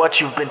matter what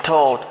you've been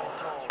told,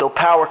 though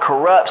power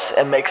corrupts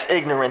and makes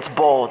ignorance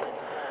bold.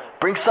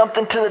 Bring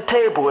something to the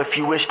table if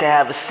you wish to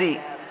have a seat.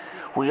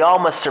 We all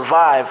must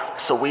survive,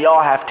 so we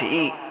all have to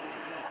eat.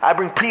 I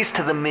bring peace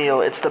to the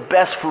meal, it's the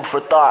best food for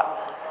thought,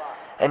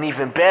 and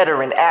even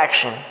better in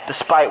action,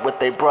 despite what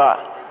they brought.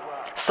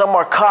 Some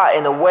are caught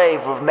in a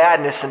wave of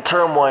madness and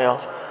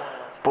turmoil,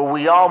 but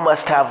we all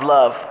must have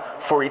love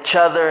for each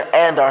other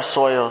and our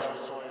soils.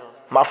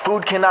 My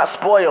food cannot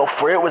spoil,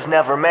 for it was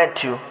never meant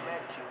to.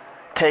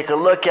 Take a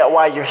look at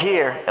why you're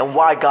here and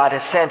why God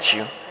has sent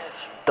you.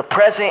 The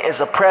present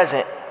is a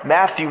present.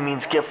 Matthew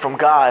means gift from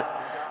God.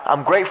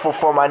 I'm grateful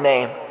for my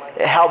name.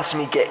 It helps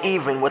me get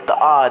even with the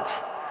odds.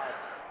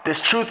 This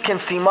truth can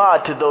seem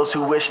odd to those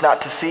who wish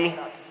not to see.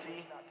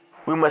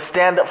 We must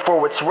stand up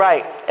for what's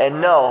right and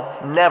know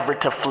never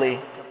to flee.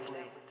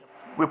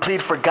 We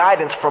plead for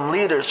guidance from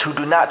leaders who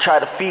do not try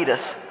to feed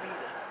us.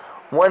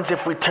 Ones,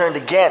 if we turned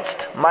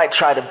against, might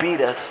try to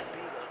beat us.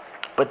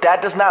 But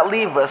that does not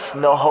leave us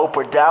no hope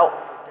or doubt.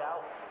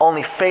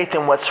 Only faith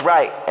in what's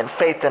right and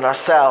faith in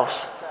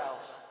ourselves.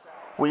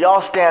 We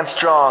all stand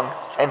strong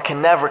and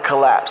can never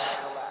collapse.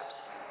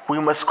 We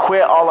must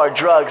quit all our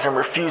drugs and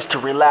refuse to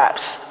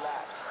relapse.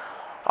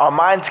 Our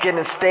minds get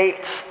in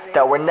states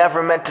that we're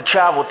never meant to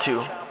travel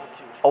to.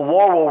 A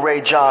war will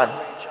rage on,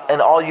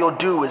 and all you'll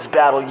do is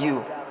battle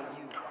you.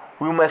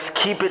 We must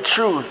keep it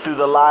true through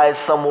the lies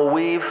some will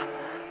weave.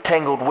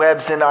 Tangled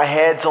webs in our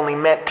heads only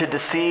meant to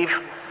deceive.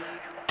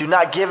 Do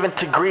not give in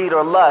to greed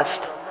or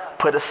lust.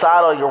 Put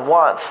aside all your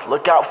wants.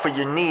 Look out for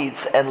your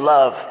needs and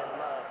love.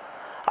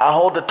 I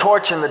hold a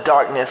torch in the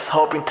darkness,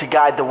 hoping to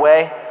guide the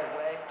way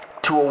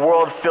to a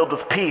world filled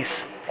with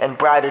peace and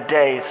brighter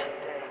days.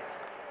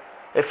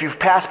 If you've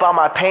passed by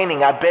my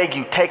painting, I beg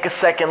you, take a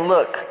second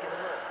look.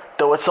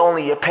 Though it's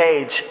only a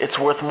page, it's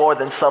worth more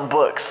than some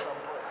books.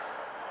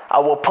 I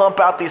will pump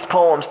out these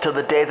poems till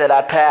the day that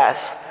I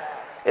pass.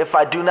 If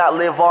I do not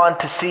live on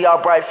to see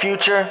our bright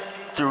future,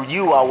 through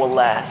you I will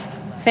last.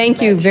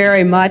 Thank you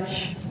very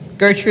much,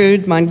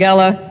 Gertrude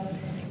Mongella,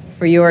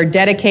 for your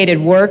dedicated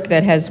work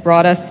that has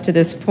brought us to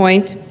this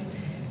point.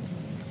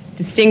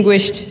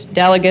 Distinguished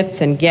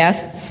delegates and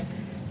guests,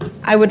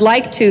 I would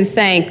like to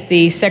thank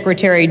the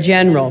Secretary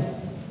General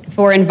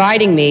for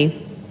inviting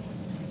me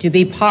to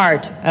be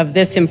part of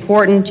this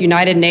important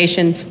United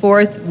Nations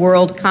Fourth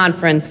World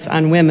Conference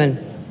on Women.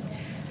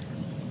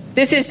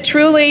 This is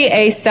truly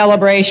a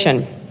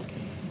celebration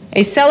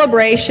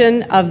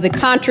of the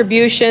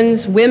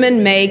contributions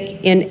women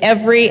make in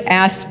every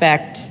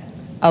aspect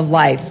of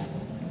life,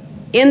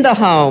 in the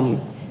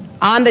home,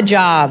 on the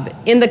job,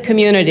 in the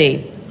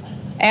community,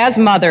 as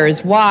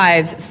mothers,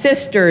 wives,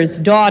 sisters,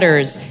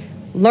 daughters,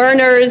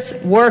 learners,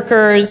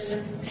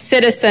 workers,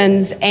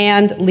 citizens,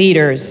 and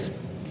leaders.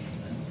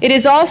 It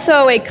is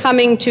also a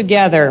coming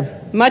together,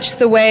 much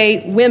the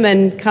way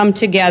women come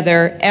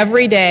together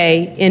every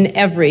day in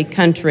every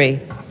country.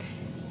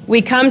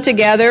 We come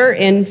together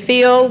in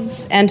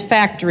fields and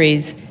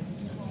factories,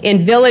 in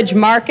village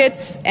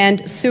markets and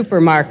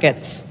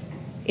supermarkets,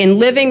 in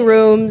living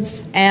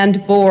rooms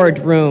and board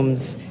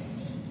rooms.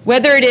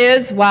 Whether it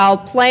is while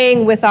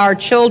playing with our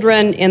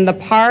children in the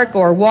park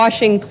or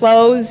washing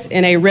clothes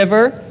in a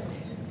river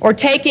or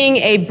taking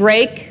a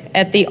break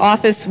at the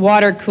office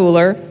water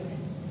cooler,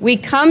 we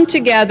come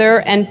together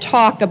and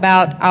talk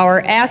about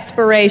our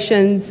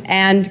aspirations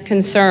and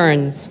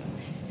concerns.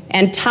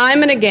 And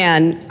time and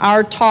again,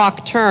 our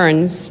talk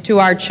turns to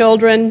our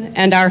children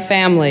and our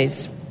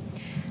families.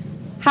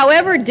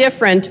 However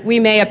different we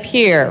may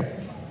appear,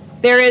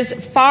 there is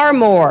far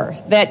more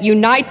that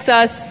unites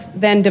us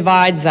than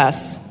divides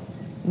us.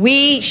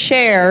 We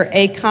share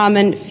a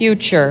common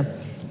future,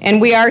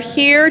 and we are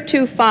here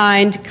to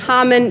find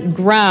common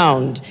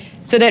ground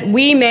so that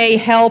we may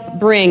help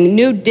bring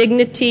new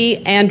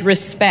dignity and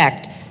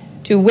respect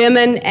to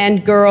women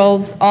and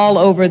girls all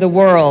over the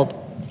world,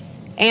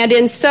 and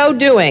in so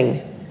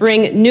doing,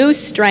 bring new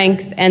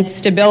strength and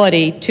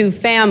stability to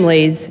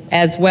families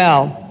as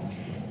well.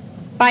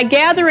 By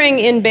gathering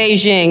in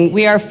Beijing,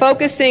 we are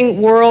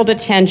focusing world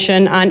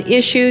attention on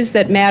issues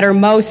that matter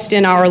most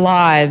in our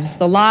lives,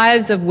 the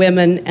lives of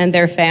women and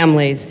their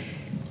families: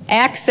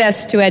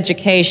 access to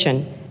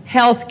education,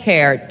 health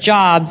care,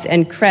 jobs,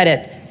 and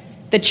credit,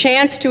 the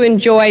chance to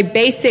enjoy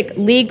basic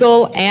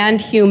legal and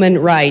human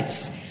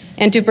rights,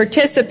 and to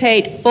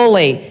participate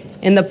fully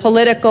in the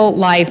political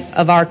life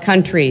of our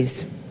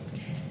countries.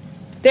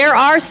 There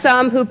are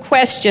some who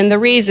question the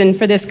reason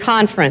for this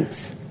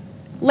conference.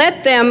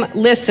 Let them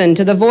listen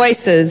to the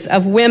voices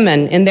of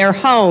women in their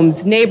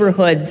homes,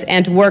 neighborhoods,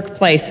 and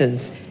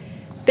workplaces.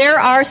 There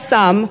are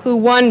some who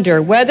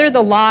wonder whether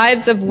the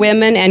lives of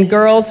women and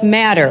girls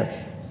matter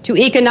to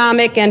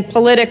economic and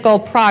political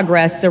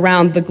progress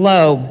around the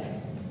globe.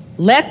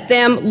 Let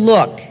them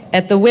look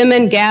at the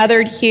women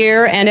gathered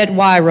here and at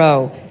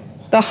Wairo,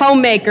 the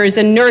homemakers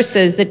and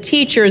nurses, the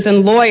teachers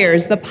and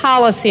lawyers, the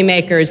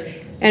policymakers,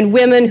 and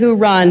women who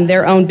run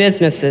their own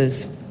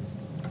businesses.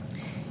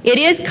 It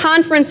is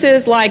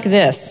conferences like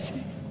this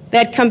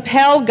that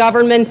compel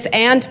governments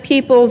and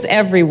peoples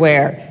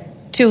everywhere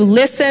to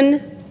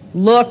listen,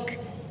 look,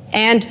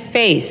 and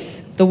face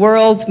the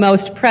world's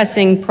most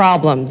pressing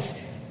problems.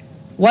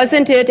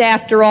 Wasn't it,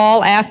 after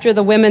all, after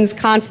the Women's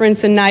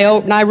Conference in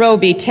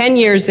Nairobi 10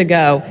 years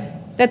ago,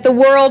 that the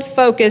world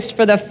focused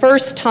for the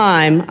first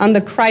time on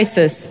the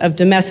crisis of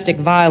domestic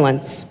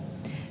violence?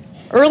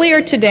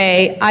 Earlier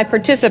today, I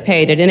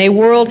participated in a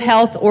World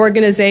Health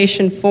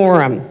Organization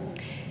forum.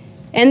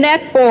 In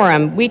that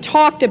forum, we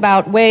talked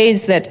about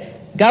ways that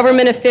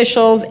government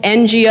officials,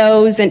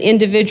 NGOs, and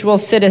individual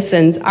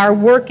citizens are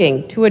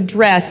working to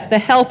address the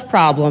health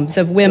problems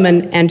of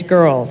women and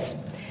girls.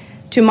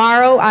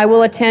 Tomorrow, I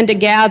will attend a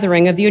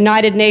gathering of the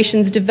United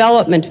Nations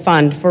Development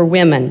Fund for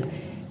Women.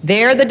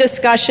 There, the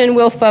discussion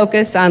will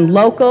focus on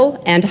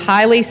local and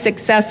highly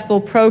successful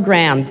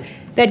programs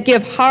that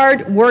give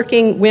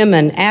hard-working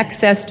women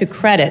access to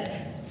credit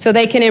so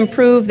they can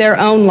improve their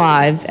own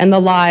lives and the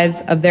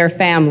lives of their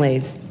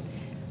families.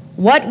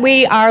 What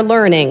we are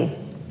learning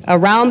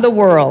around the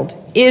world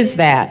is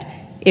that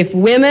if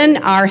women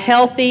are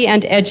healthy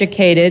and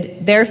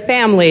educated, their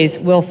families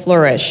will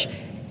flourish.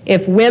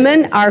 If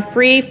women are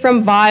free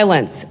from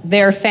violence,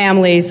 their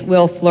families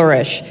will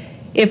flourish.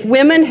 If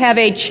women have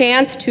a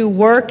chance to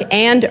work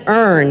and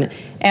earn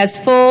as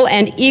full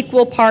and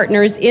equal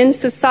partners in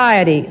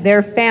society,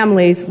 their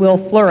families will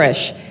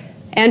flourish.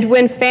 And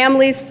when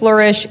families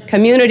flourish,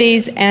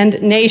 communities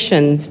and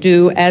nations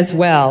do as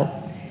well.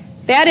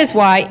 That is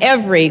why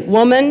every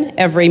woman,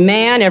 every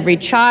man, every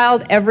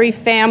child, every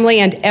family,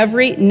 and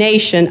every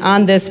nation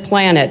on this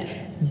planet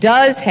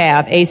does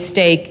have a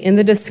stake in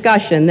the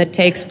discussion that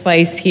takes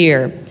place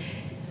here.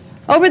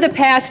 Over the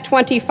past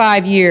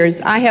 25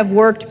 years, I have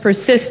worked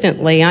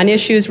persistently on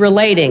issues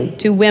relating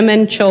to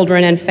women,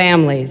 children, and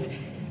families.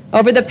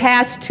 Over the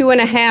past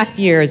 2.5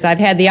 years, I've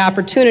had the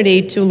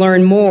opportunity to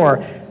learn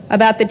more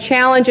about the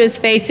challenges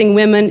facing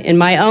women in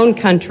my own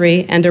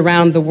country and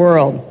around the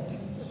world.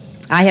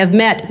 I have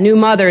met new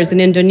mothers in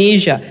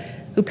Indonesia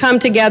who come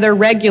together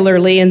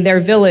regularly in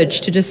their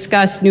village to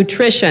discuss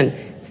nutrition,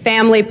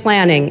 family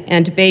planning,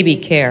 and baby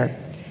care.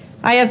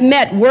 I have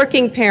met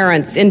working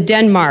parents in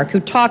Denmark who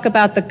talk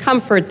about the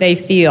comfort they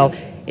feel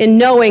in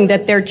knowing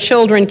that their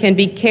children can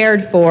be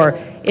cared for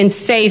in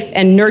safe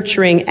and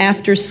nurturing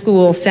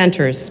after-school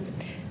centers.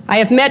 I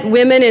have met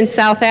women in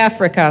South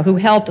Africa who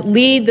helped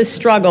lead the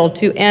struggle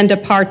to end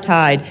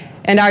apartheid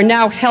and are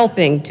now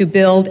helping to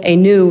build a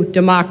new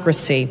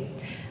democracy.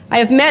 I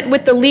have met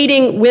with the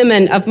leading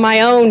women of my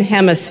own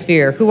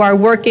hemisphere who are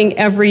working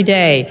every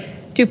day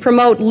to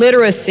promote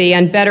literacy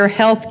and better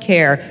health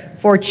care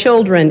for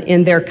children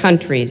in their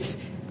countries.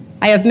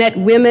 I have met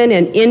women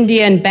in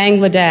India and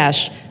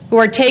Bangladesh who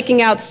are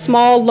taking out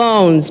small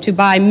loans to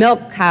buy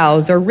milk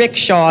cows or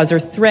rickshaws or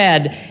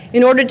thread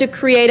in order to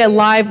create a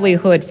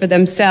livelihood for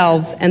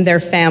themselves and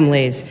their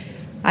families.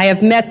 I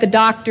have met the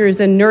doctors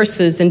and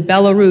nurses in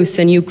Belarus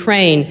and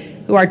Ukraine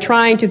who are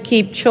trying to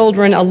keep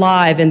children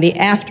alive in the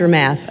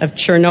aftermath of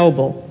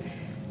Chernobyl.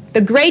 The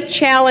great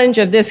challenge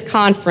of this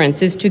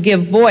conference is to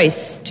give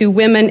voice to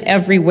women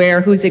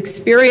everywhere whose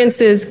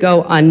experiences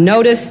go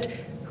unnoticed,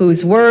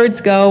 whose words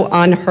go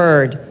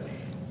unheard.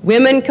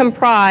 Women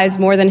comprise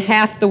more than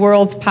half the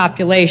world's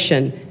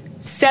population,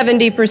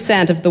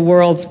 70% of the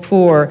world's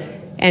poor,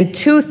 and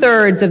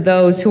 2/3 of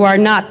those who are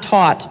not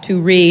taught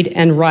to read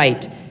and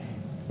write.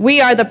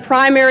 We are the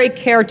primary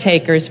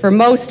caretakers for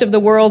most of the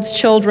world's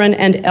children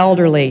and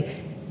elderly,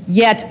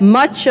 yet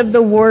much of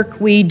the work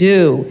we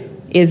do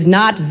is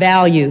not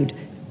valued,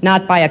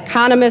 not by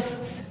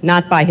economists,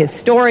 not by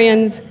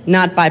historians,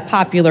 not by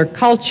popular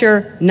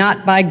culture,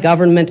 not by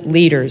government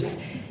leaders.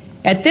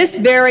 At this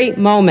very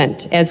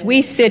moment, as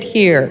we sit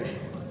here,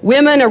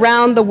 women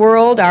around the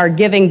world are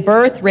giving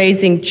birth,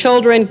 raising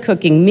children,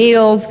 cooking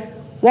meals,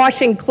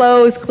 washing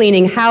clothes,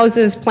 cleaning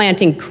houses,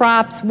 planting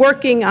crops,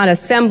 working on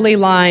assembly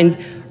lines,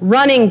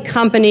 running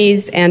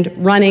companies, and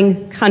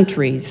running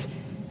countries.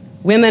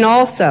 Women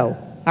also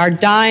are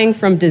dying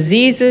from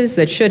diseases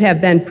that should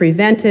have been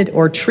prevented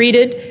or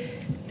treated.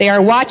 They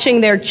are watching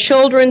their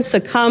children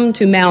succumb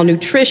to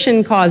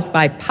malnutrition caused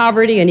by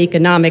poverty and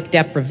economic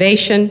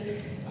deprivation.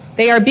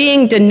 They are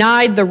being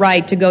denied the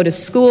right to go to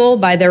school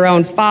by their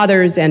own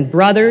fathers and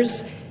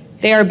brothers.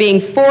 They are being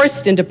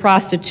forced into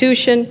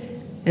prostitution,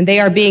 and they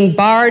are being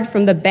barred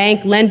from the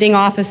bank lending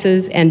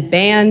offices and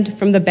banned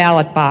from the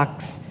ballot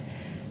box.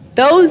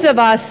 Those of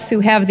us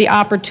who have the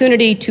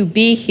opportunity to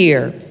be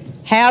here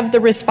have the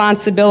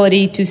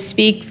responsibility to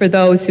speak for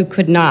those who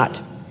could not.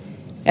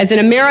 As an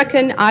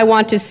American, I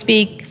want to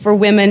speak for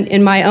women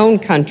in my own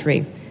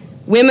country,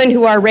 women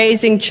who are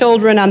raising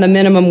children on the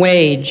minimum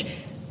wage,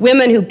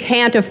 women who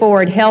can't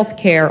afford health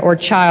care or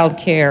child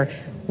care,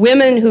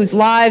 women whose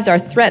lives are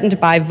threatened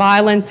by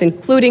violence,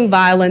 including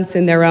violence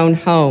in their own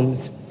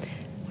homes.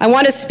 I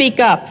want to speak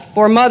up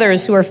for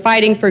mothers who are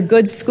fighting for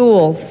good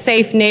schools,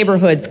 safe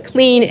neighborhoods,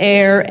 clean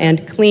air,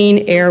 and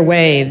clean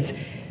airwaves.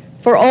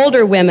 For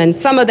older women,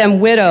 some of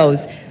them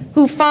widows,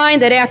 who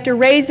find that after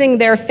raising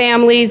their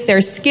families,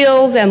 their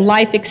skills and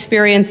life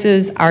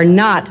experiences are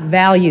not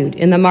valued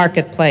in the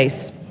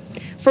marketplace.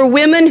 For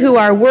women who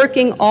are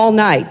working all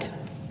night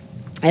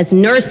as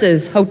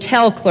nurses,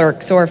 hotel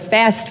clerks, or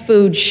fast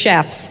food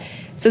chefs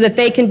so that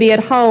they can be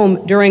at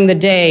home during the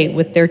day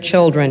with their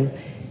children.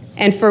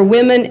 And for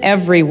women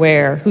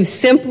everywhere who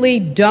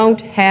simply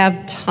don't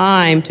have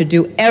time to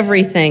do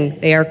everything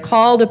they are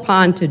called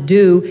upon to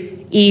do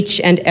each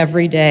and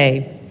every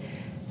day.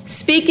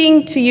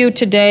 Speaking to you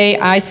today,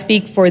 I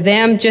speak for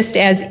them just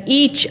as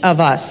each of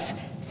us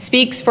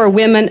speaks for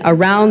women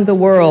around the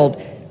world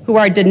who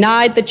are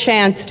denied the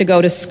chance to go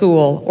to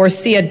school or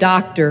see a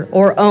doctor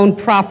or own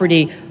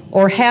property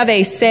or have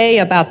a say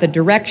about the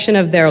direction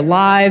of their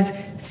lives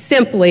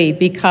simply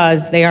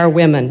because they are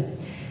women.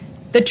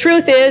 The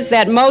truth is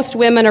that most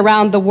women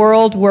around the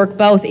world work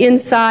both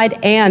inside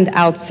and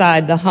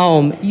outside the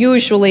home,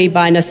 usually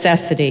by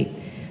necessity.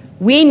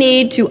 We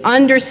need to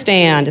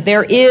understand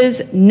there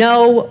is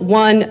no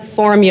one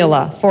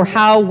formula for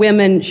how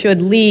women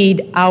should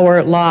lead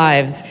our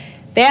lives.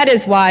 That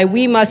is why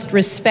we must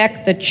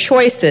respect the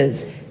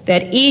choices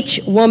that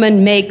each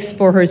woman makes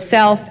for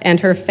herself and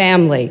her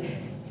family.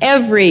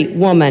 Every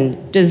woman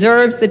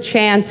deserves the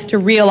chance to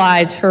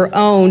realize her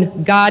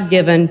own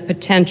God-given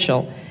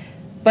potential.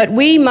 But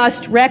we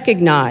must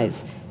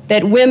recognize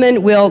that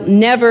women will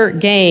never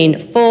gain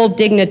full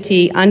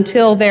dignity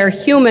until their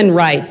human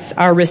rights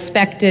are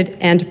respected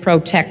and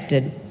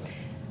protected.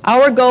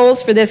 Our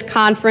goals for this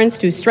conference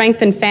to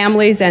strengthen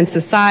families and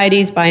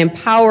societies by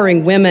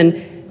empowering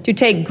women to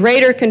take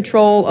greater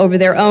control over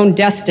their own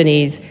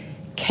destinies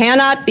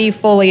cannot be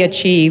fully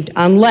achieved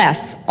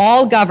unless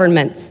all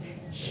governments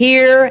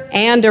here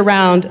and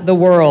around the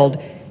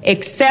world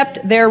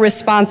accept their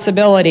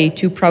responsibility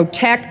to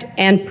protect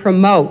and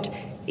promote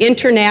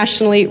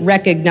internationally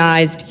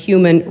recognized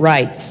human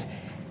rights.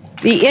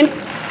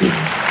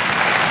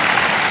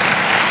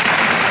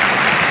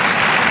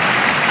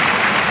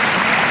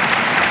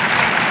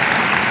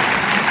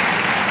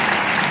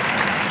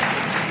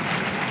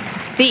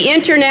 The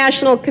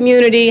international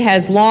community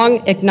has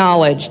long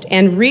acknowledged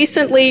and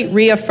recently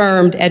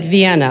reaffirmed at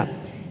Vienna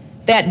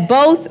that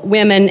both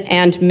women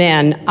and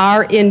men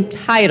are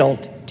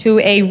entitled to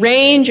a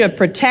range of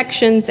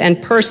protections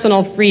and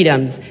personal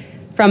freedoms,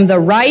 from the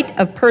right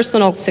of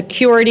personal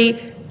security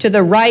to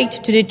the right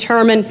to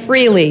determine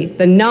freely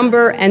the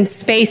number and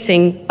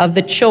spacing of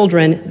the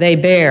children they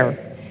bear.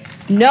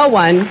 No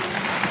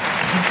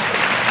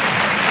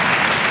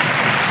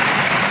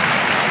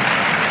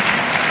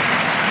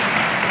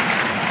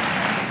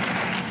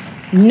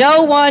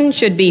one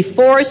should be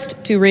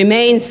forced to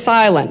remain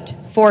silent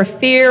for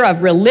fear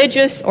of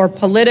religious or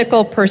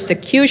political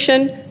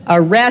persecution,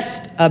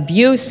 arrest,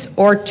 abuse,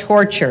 or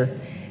torture.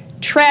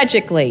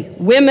 Tragically,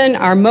 women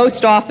are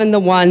most often the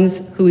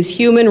ones whose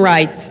human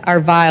rights are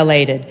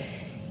violated.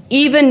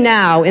 Even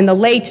now, in the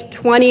late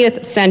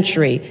 20th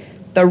century,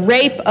 the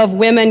rape of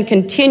women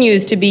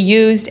continues to be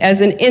used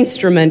as an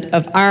instrument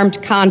of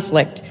armed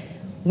conflict.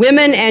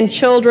 Women and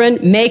children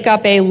make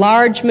up a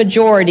large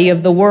majority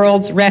of the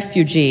world's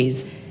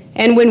refugees.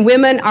 And when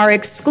women are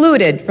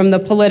excluded from the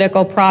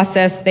political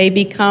process, they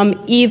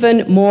become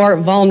even more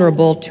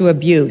vulnerable to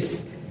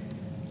abuse.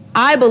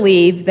 I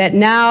believe that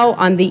now,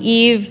 on the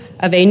eve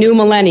of a new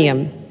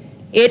millennium,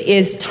 it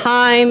is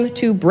time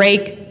to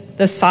break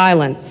the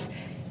silence.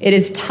 It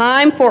is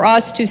time for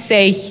us to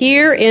say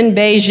here in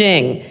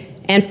Beijing,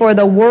 and for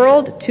the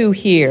world to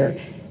hear,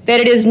 that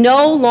it is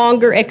no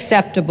longer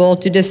acceptable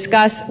to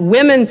discuss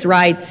women's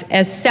rights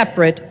as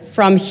separate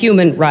from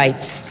human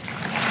rights.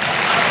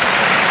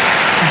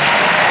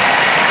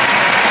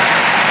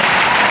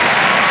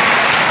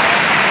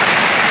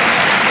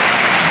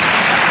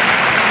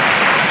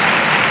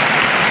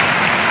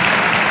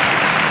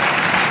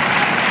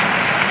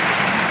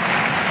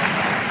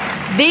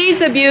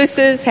 These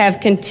abuses have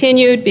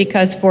continued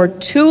because for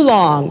too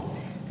long,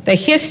 the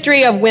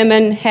history of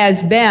women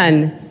has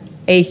been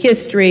a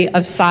history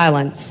of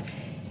silence.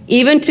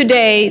 Even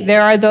today,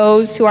 there are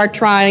those who are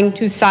trying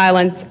to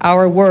silence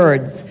our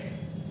words.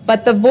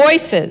 But the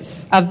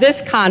voices of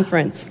this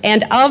conference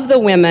and of the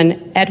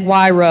women at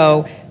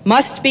YRO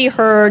must be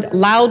heard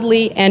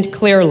loudly and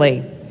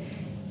clearly.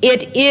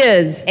 It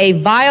is a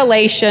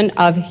violation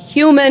of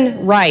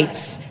human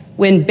rights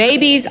when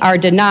babies are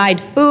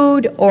denied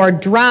food or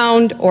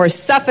drowned or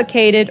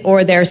suffocated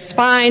or their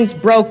spines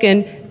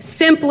broken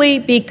simply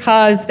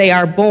because they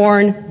are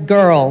born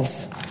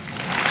girls.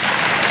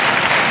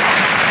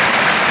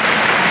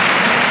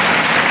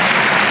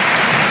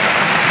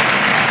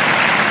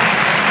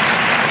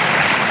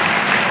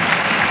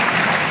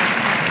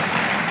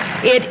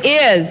 It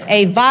is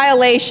a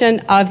violation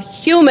of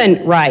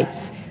human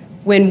rights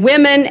when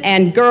women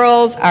and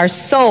girls are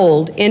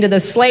sold into the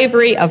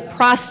slavery of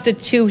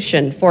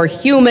prostitution for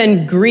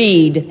human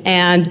greed,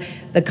 and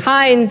the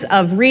kinds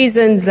of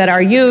reasons that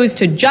are used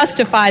to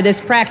justify this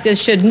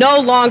practice should no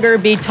longer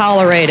be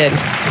tolerated.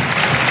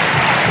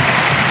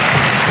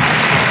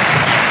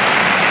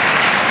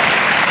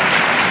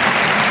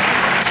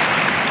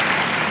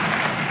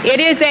 It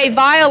is a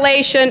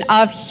violation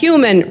of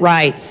human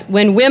rights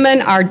when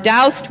women are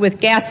doused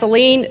with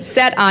gasoline,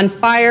 set on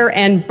fire,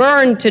 and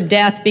burned to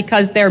death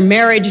because their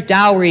marriage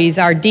dowries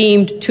are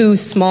deemed too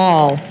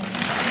small.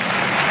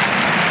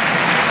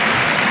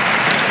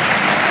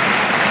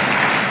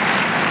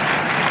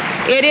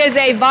 It is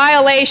a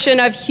violation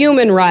of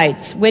human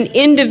rights when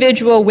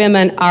individual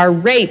women are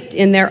raped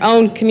in their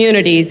own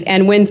communities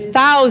and when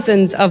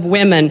thousands of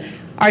women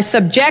are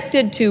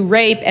subjected to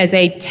rape as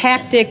a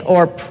tactic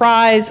or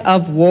prize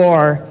of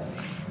war.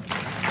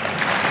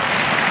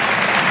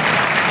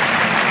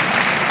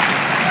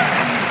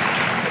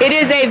 It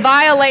is a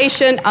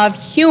violation of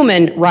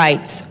human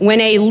rights when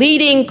a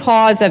leading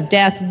cause of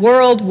death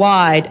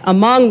worldwide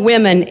among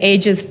women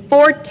ages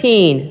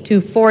 14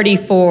 to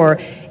 44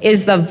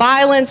 is the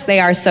violence they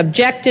are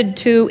subjected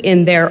to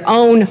in their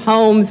own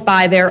homes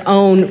by their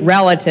own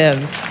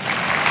relatives.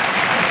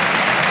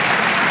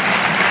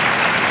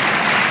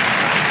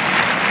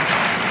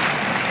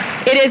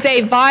 It is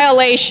a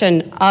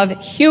violation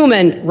of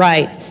human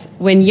rights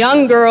when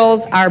young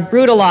girls are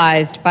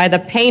brutalized by the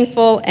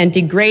painful and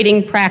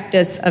degrading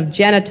practice of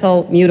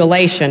genital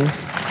mutilation.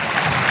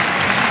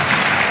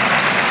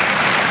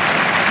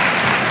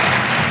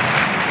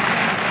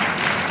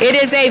 It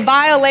is a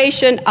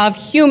violation of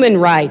human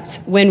rights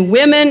when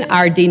women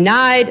are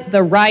denied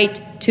the right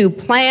to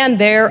plan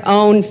their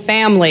own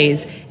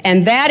families,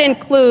 and that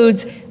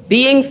includes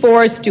being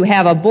forced to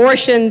have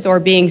abortions or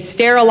being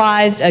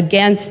sterilized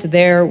against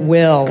their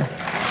will.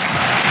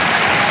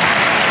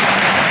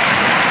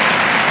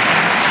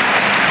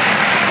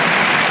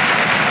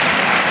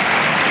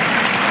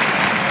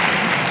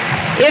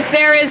 If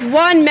there is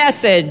one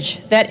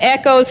message that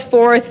echoes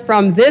forth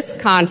from this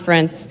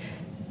conference,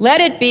 Let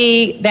it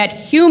be that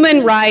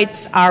human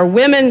rights are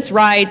women's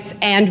rights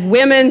and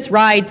women's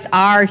rights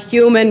are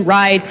human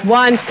rights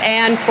once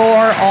and for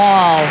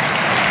all.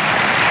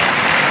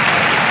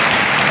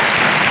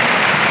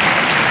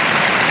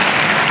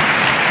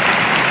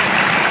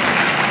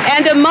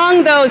 And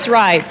among those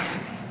rights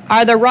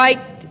are the right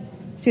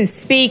to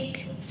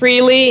speak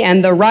freely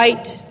and the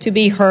right to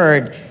be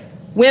heard.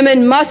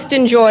 Women must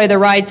enjoy the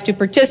rights to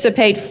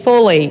participate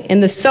fully in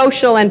the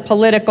social and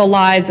political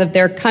lives of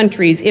their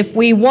countries if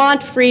we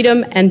want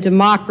freedom and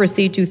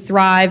democracy to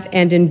thrive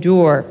and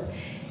endure.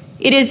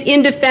 It is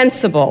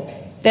indefensible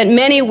that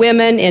many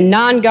women in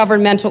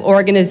non-governmental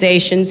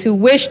organizations who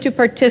wish to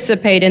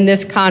participate in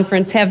this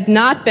conference have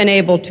not been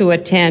able to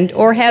attend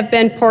or have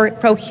been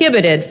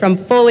prohibited from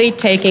fully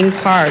taking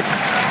part.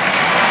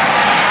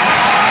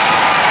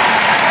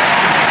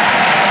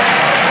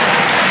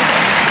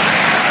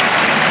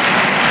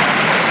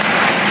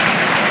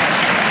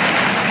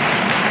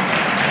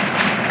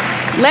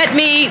 Let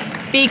me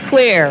be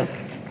clear.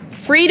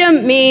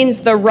 Freedom means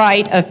the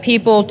right of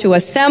people to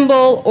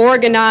assemble,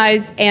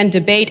 organize, and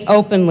debate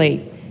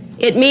openly.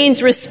 It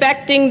means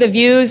respecting the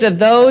views of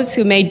those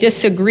who may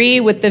disagree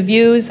with the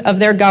views of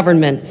their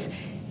governments.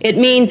 It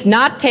means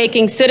not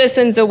taking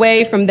citizens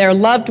away from their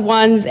loved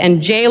ones and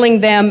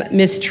jailing them,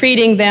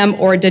 mistreating them,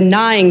 or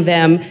denying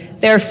them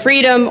their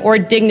freedom or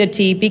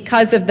dignity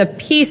because of the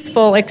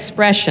peaceful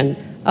expression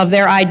of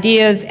their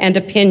ideas and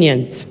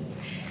opinions.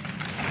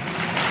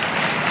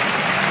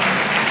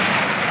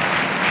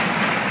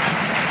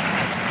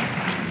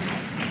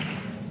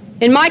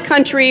 In my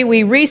country,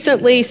 we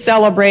recently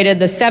celebrated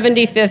the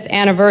 75th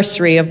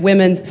anniversary of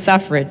women's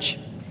suffrage.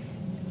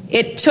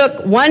 It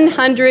took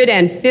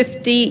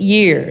 150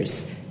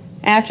 years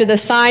after the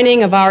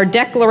signing of our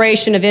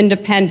Declaration of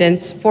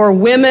Independence for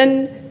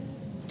women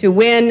to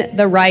win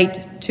the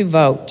right to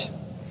vote.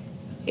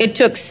 It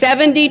took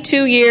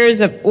 72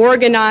 years of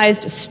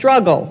organized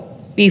struggle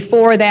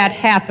before that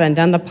happened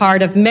on the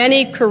part of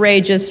many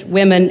courageous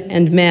women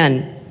and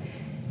men.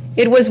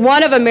 It was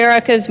one of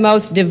America's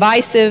most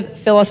divisive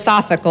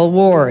philosophical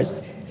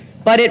wars,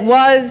 but it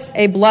was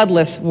a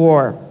bloodless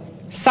war.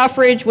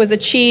 Suffrage was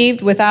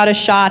achieved without a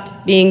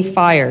shot being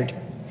fired.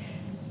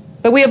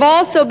 But we have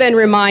also been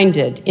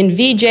reminded in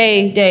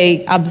VJ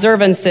Day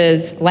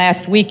observances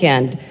last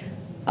weekend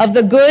of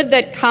the good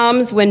that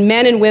comes when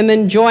men and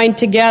women join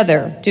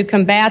together to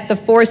combat the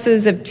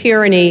forces of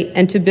tyranny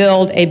and to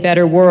build a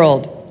better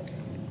world.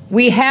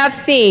 We have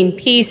seen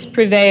peace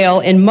prevail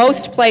in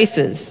most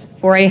places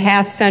for a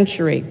half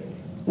century.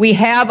 We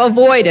have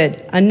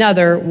avoided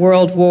another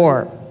world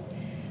war.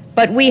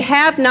 But we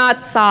have not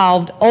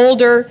solved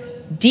older,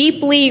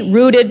 deeply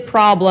rooted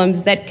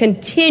problems that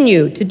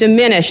continue to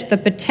diminish the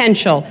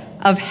potential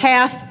of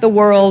half the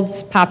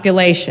world's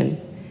population.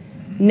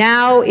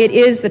 Now it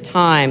is the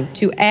time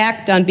to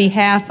act on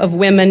behalf of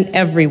women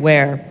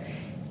everywhere.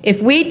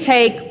 If we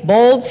take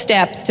bold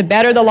steps to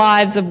better the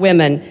lives of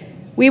women,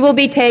 we will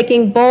be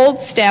taking bold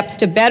steps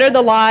to better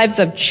the lives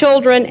of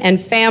children and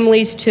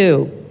families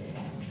too.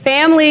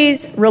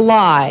 Families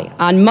rely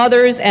on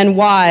mothers and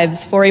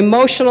wives for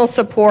emotional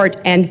support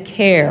and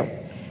care.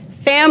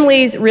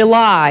 Families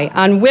rely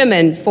on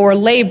women for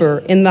labor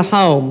in the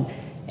home.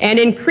 And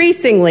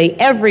increasingly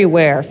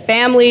everywhere,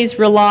 families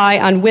rely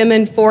on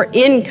women for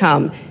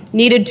income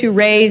needed to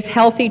raise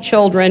healthy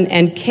children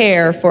and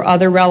care for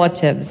other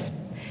relatives.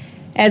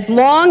 As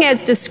long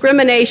as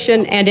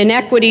discrimination and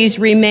inequities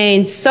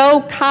remain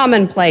so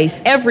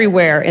commonplace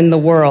everywhere in the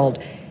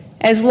world,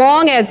 as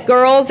long as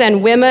girls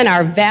and women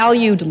are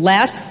valued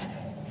less,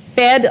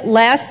 fed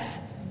last,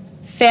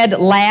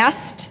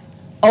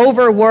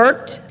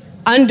 overworked,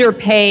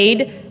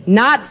 underpaid,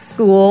 not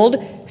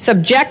schooled,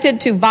 subjected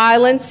to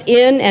violence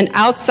in and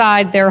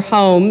outside their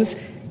homes,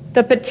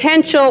 the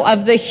potential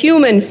of the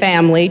human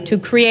family to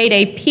create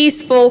a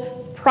peaceful,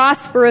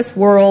 prosperous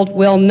world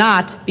will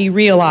not be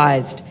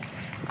realized.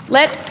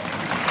 Let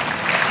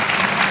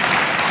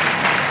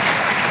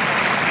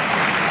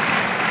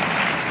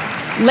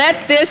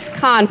this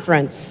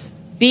conference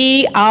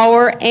be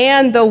our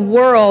and the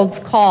world's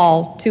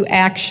call to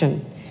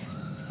action.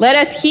 Let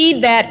us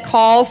heed that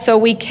call so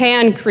we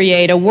can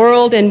create a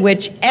world in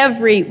which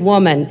every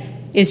woman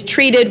is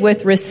treated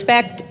with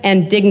respect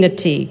and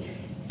dignity.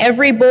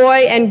 Every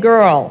boy and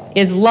girl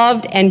is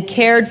loved and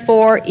cared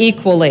for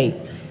equally.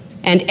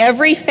 And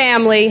every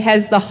family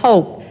has the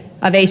hope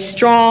of a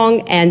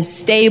strong and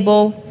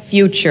stable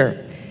future.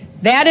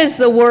 That is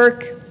the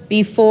work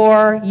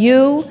before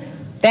you.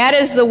 That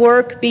is the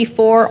work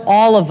before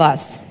all of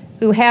us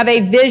who have a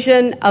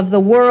vision of the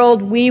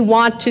world we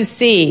want to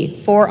see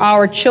for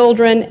our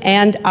children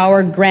and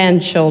our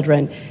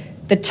grandchildren.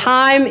 The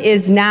time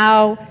is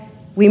now.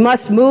 We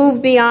must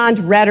move beyond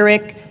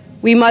rhetoric.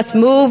 We must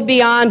move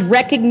beyond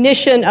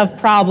recognition of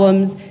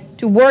problems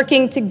to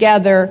working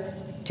together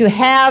to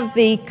have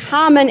the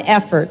common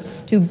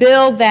efforts to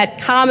build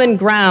that common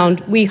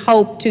ground we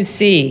hope to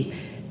see.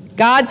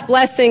 God's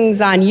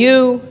blessings on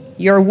you,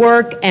 your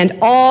work, and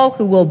all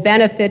who will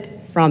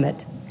benefit from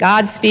it.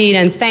 Godspeed,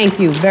 and thank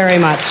you very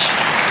much.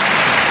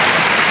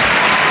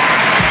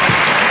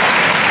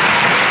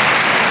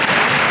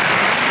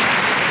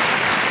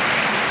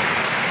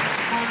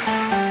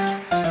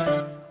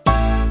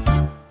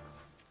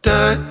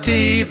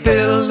 Dirty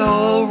Bill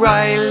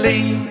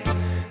O'Reilly,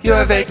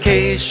 your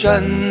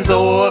vacation's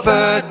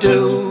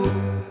overdue.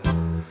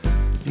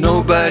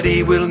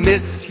 Nobody will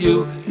miss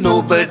you,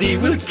 nobody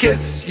will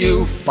kiss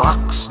you,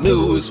 Fox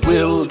News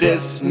will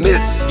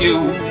dismiss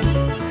you.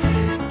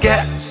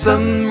 Get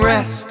some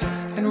rest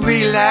and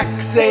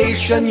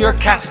relaxation, your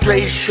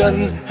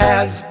castration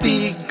has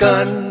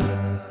begun.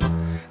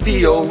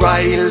 The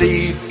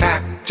O'Reilly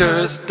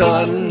factor's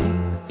done.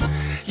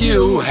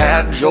 You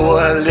had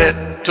your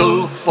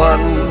little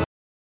fun.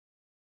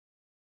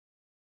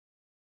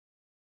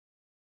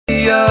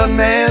 Be a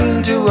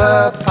man to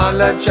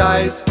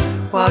apologize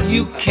while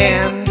you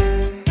can,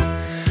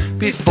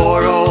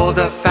 before all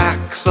the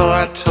facts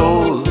are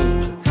told,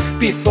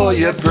 before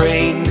your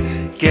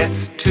brain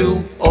gets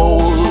too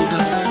old.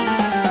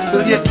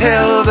 Will you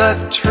tell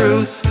the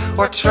truth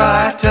or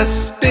try to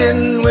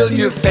spin? Will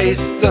you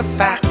face the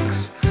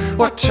facts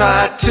or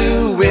try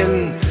to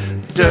win?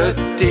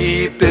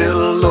 Dirty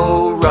Bill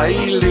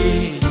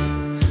O'Reilly,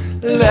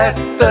 let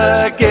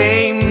the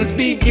games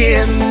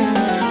begin.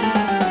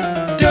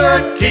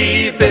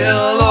 Dirty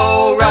Bill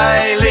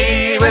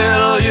O'Reilly,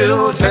 will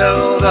you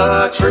tell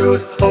the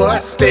truth or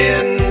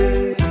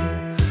spin?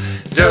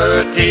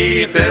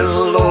 Dirty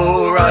Bill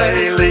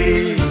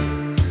O'Reilly,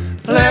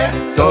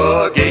 let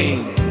the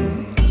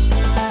games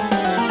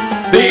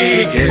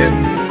begin.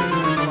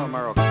 Hello,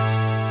 America.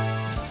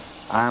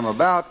 I am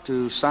about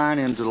to sign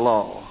into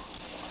law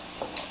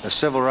the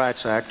Civil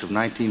Rights Act of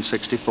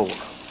 1964.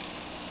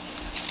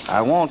 I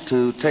want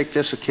to take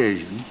this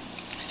occasion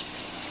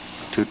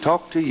to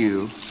talk to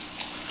you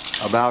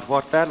about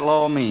what that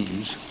law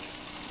means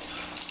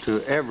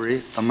to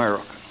every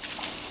American.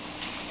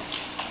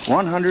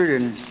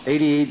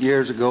 188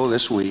 years ago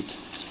this week,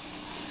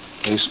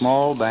 a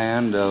small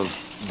band of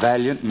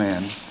valiant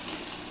men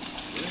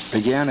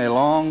began a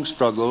long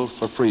struggle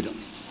for freedom.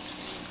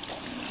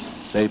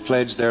 They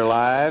pledged their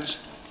lives,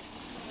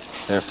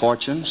 their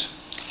fortunes,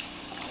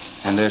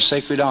 and their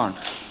sacred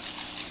honor,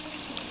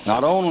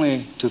 not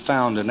only to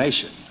found a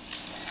nation,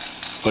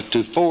 but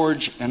to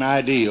forge an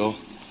ideal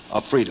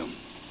of freedom,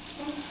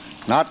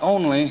 not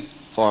only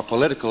for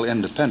political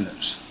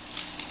independence,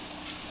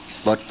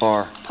 but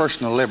for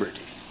personal liberty,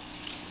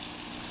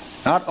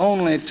 not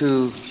only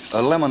to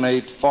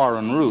eliminate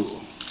foreign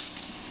rule,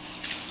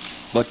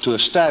 but to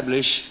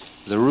establish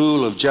the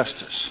rule of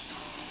justice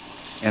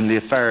in the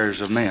affairs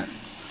of men.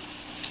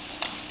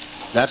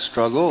 That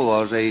struggle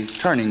was a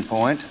turning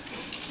point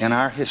in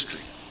our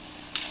history.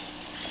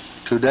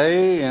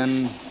 Today,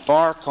 in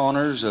far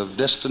corners of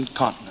distant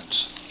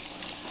continents,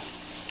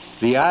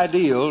 the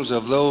ideals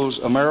of those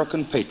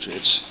American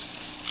patriots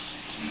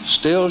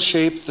still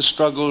shape the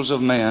struggles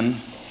of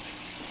men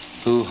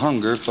who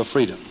hunger for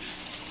freedom.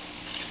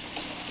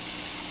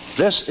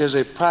 This is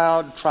a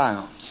proud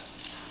triumph.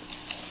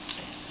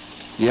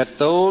 Yet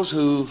those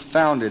who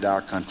founded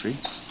our country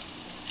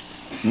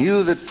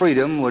knew that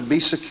freedom would be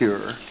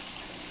secure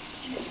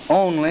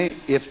only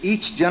if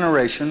each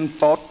generation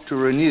fought to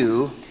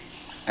renew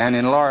and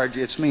enlarge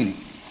its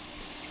meaning.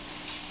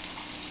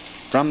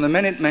 From the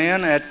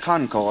Minutemen at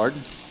Concord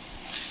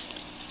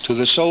to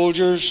the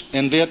soldiers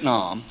in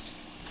Vietnam,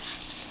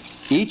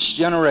 each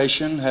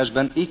generation has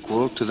been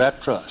equal to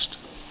that trust.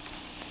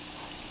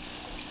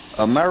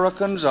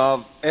 Americans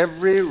of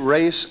every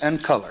race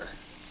and color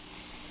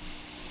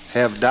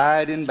have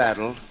died in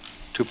battle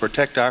to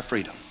protect our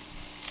freedom.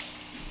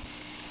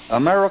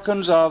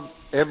 Americans of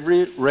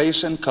every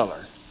race and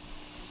color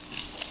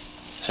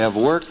have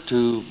worked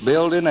to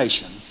build a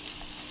nation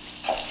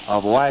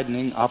of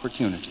widening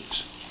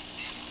opportunities.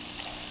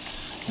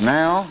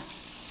 Now,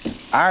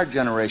 our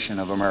generation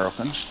of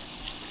Americans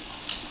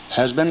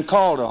has been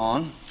called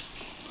on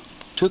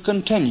to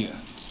continue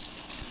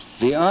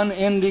the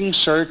unending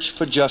search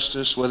for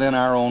justice within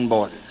our own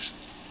borders.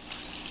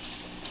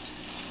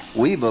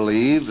 We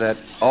believe that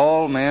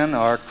all men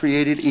are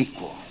created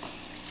equal,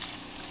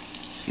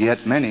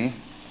 yet many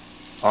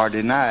are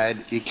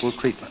denied equal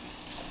treatment.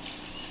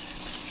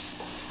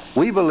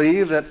 We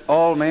believe that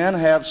all men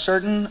have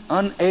certain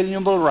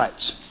unalienable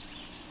rights,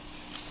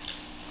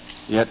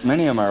 yet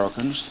many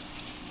Americans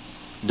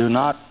do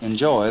not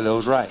enjoy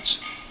those rights.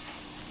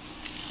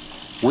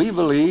 We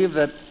believe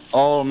that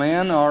all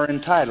men are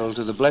entitled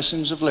to the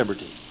blessings of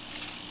liberty,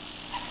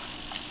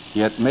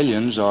 yet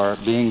millions are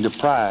being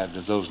deprived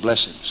of those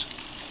blessings,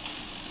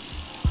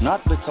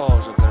 not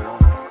because of their own.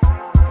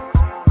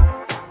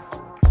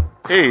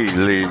 Hey,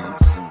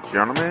 ladies and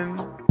gentlemen,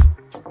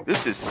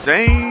 this is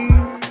St.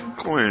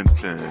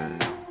 Clinton,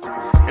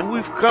 and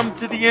we've come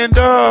to the end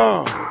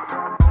of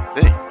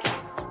Think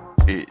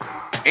It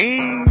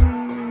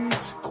Ain't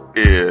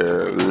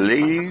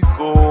Illegal.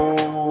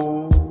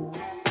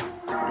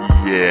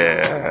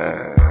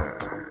 Yeah.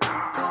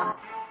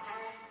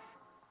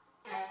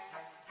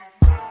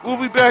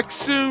 We'll be back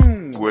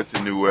soon with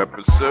a new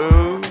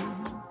episode,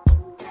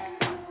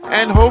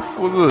 and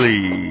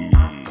hopefully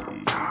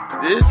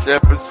this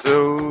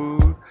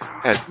episode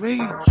has made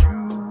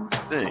you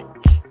think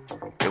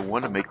and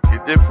want to make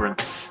a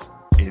difference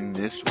in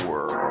this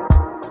world.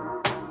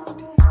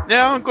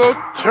 Now go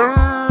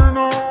turn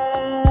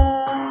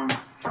on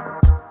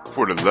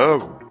for the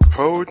love of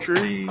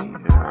poetry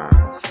and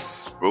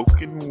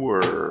spoken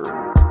word.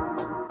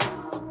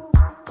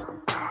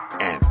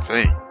 And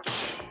think.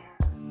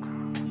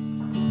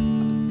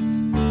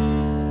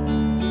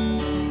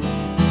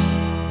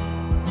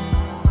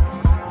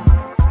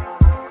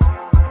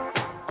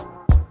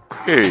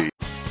 Hey.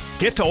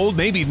 Get to Old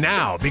Navy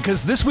now,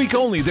 because this week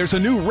only there's a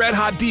new red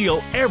hot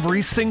deal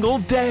every single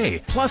day.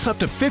 Plus up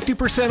to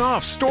 50%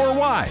 off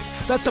store-wide.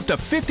 That's up to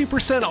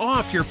 50%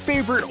 off your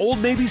favorite Old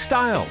Navy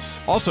styles.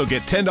 Also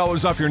get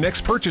 $10 off your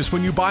next purchase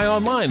when you buy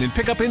online and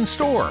pick up in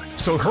store.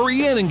 So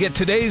hurry in and get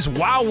today's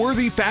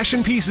wow-worthy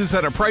fashion pieces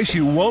at a price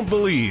you won't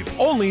believe.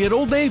 Only at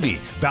Old Navy.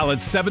 Valid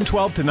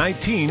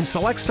 7/12-19,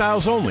 select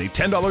styles only.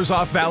 $10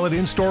 off valid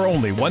in store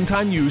only.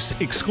 One-time use,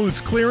 excludes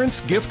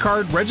clearance, gift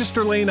card,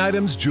 register lane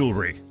items,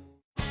 jewelry.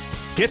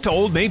 Get to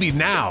Old Navy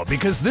now,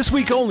 because this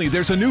week only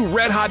there's a new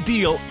red hot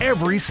deal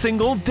every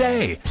single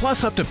day.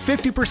 Plus up to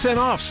 50%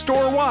 off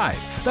store-wide.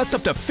 That's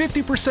up to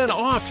 50%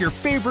 off your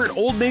favorite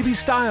Old Navy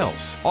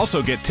styles.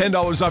 Also get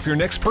 $10 off your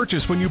next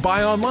purchase when you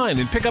buy online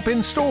and pick up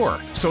in store.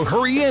 So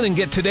hurry in and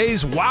get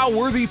today's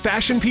wow-worthy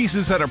fashion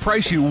pieces at a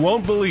price you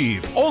won't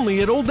believe.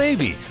 Only at Old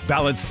Navy.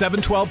 Valid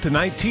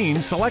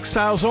 7/12-19, select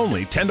styles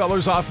only.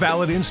 $10 off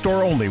valid in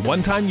store only.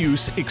 One-time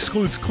use,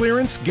 excludes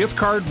clearance, gift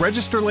card,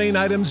 register lane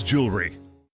items, jewelry.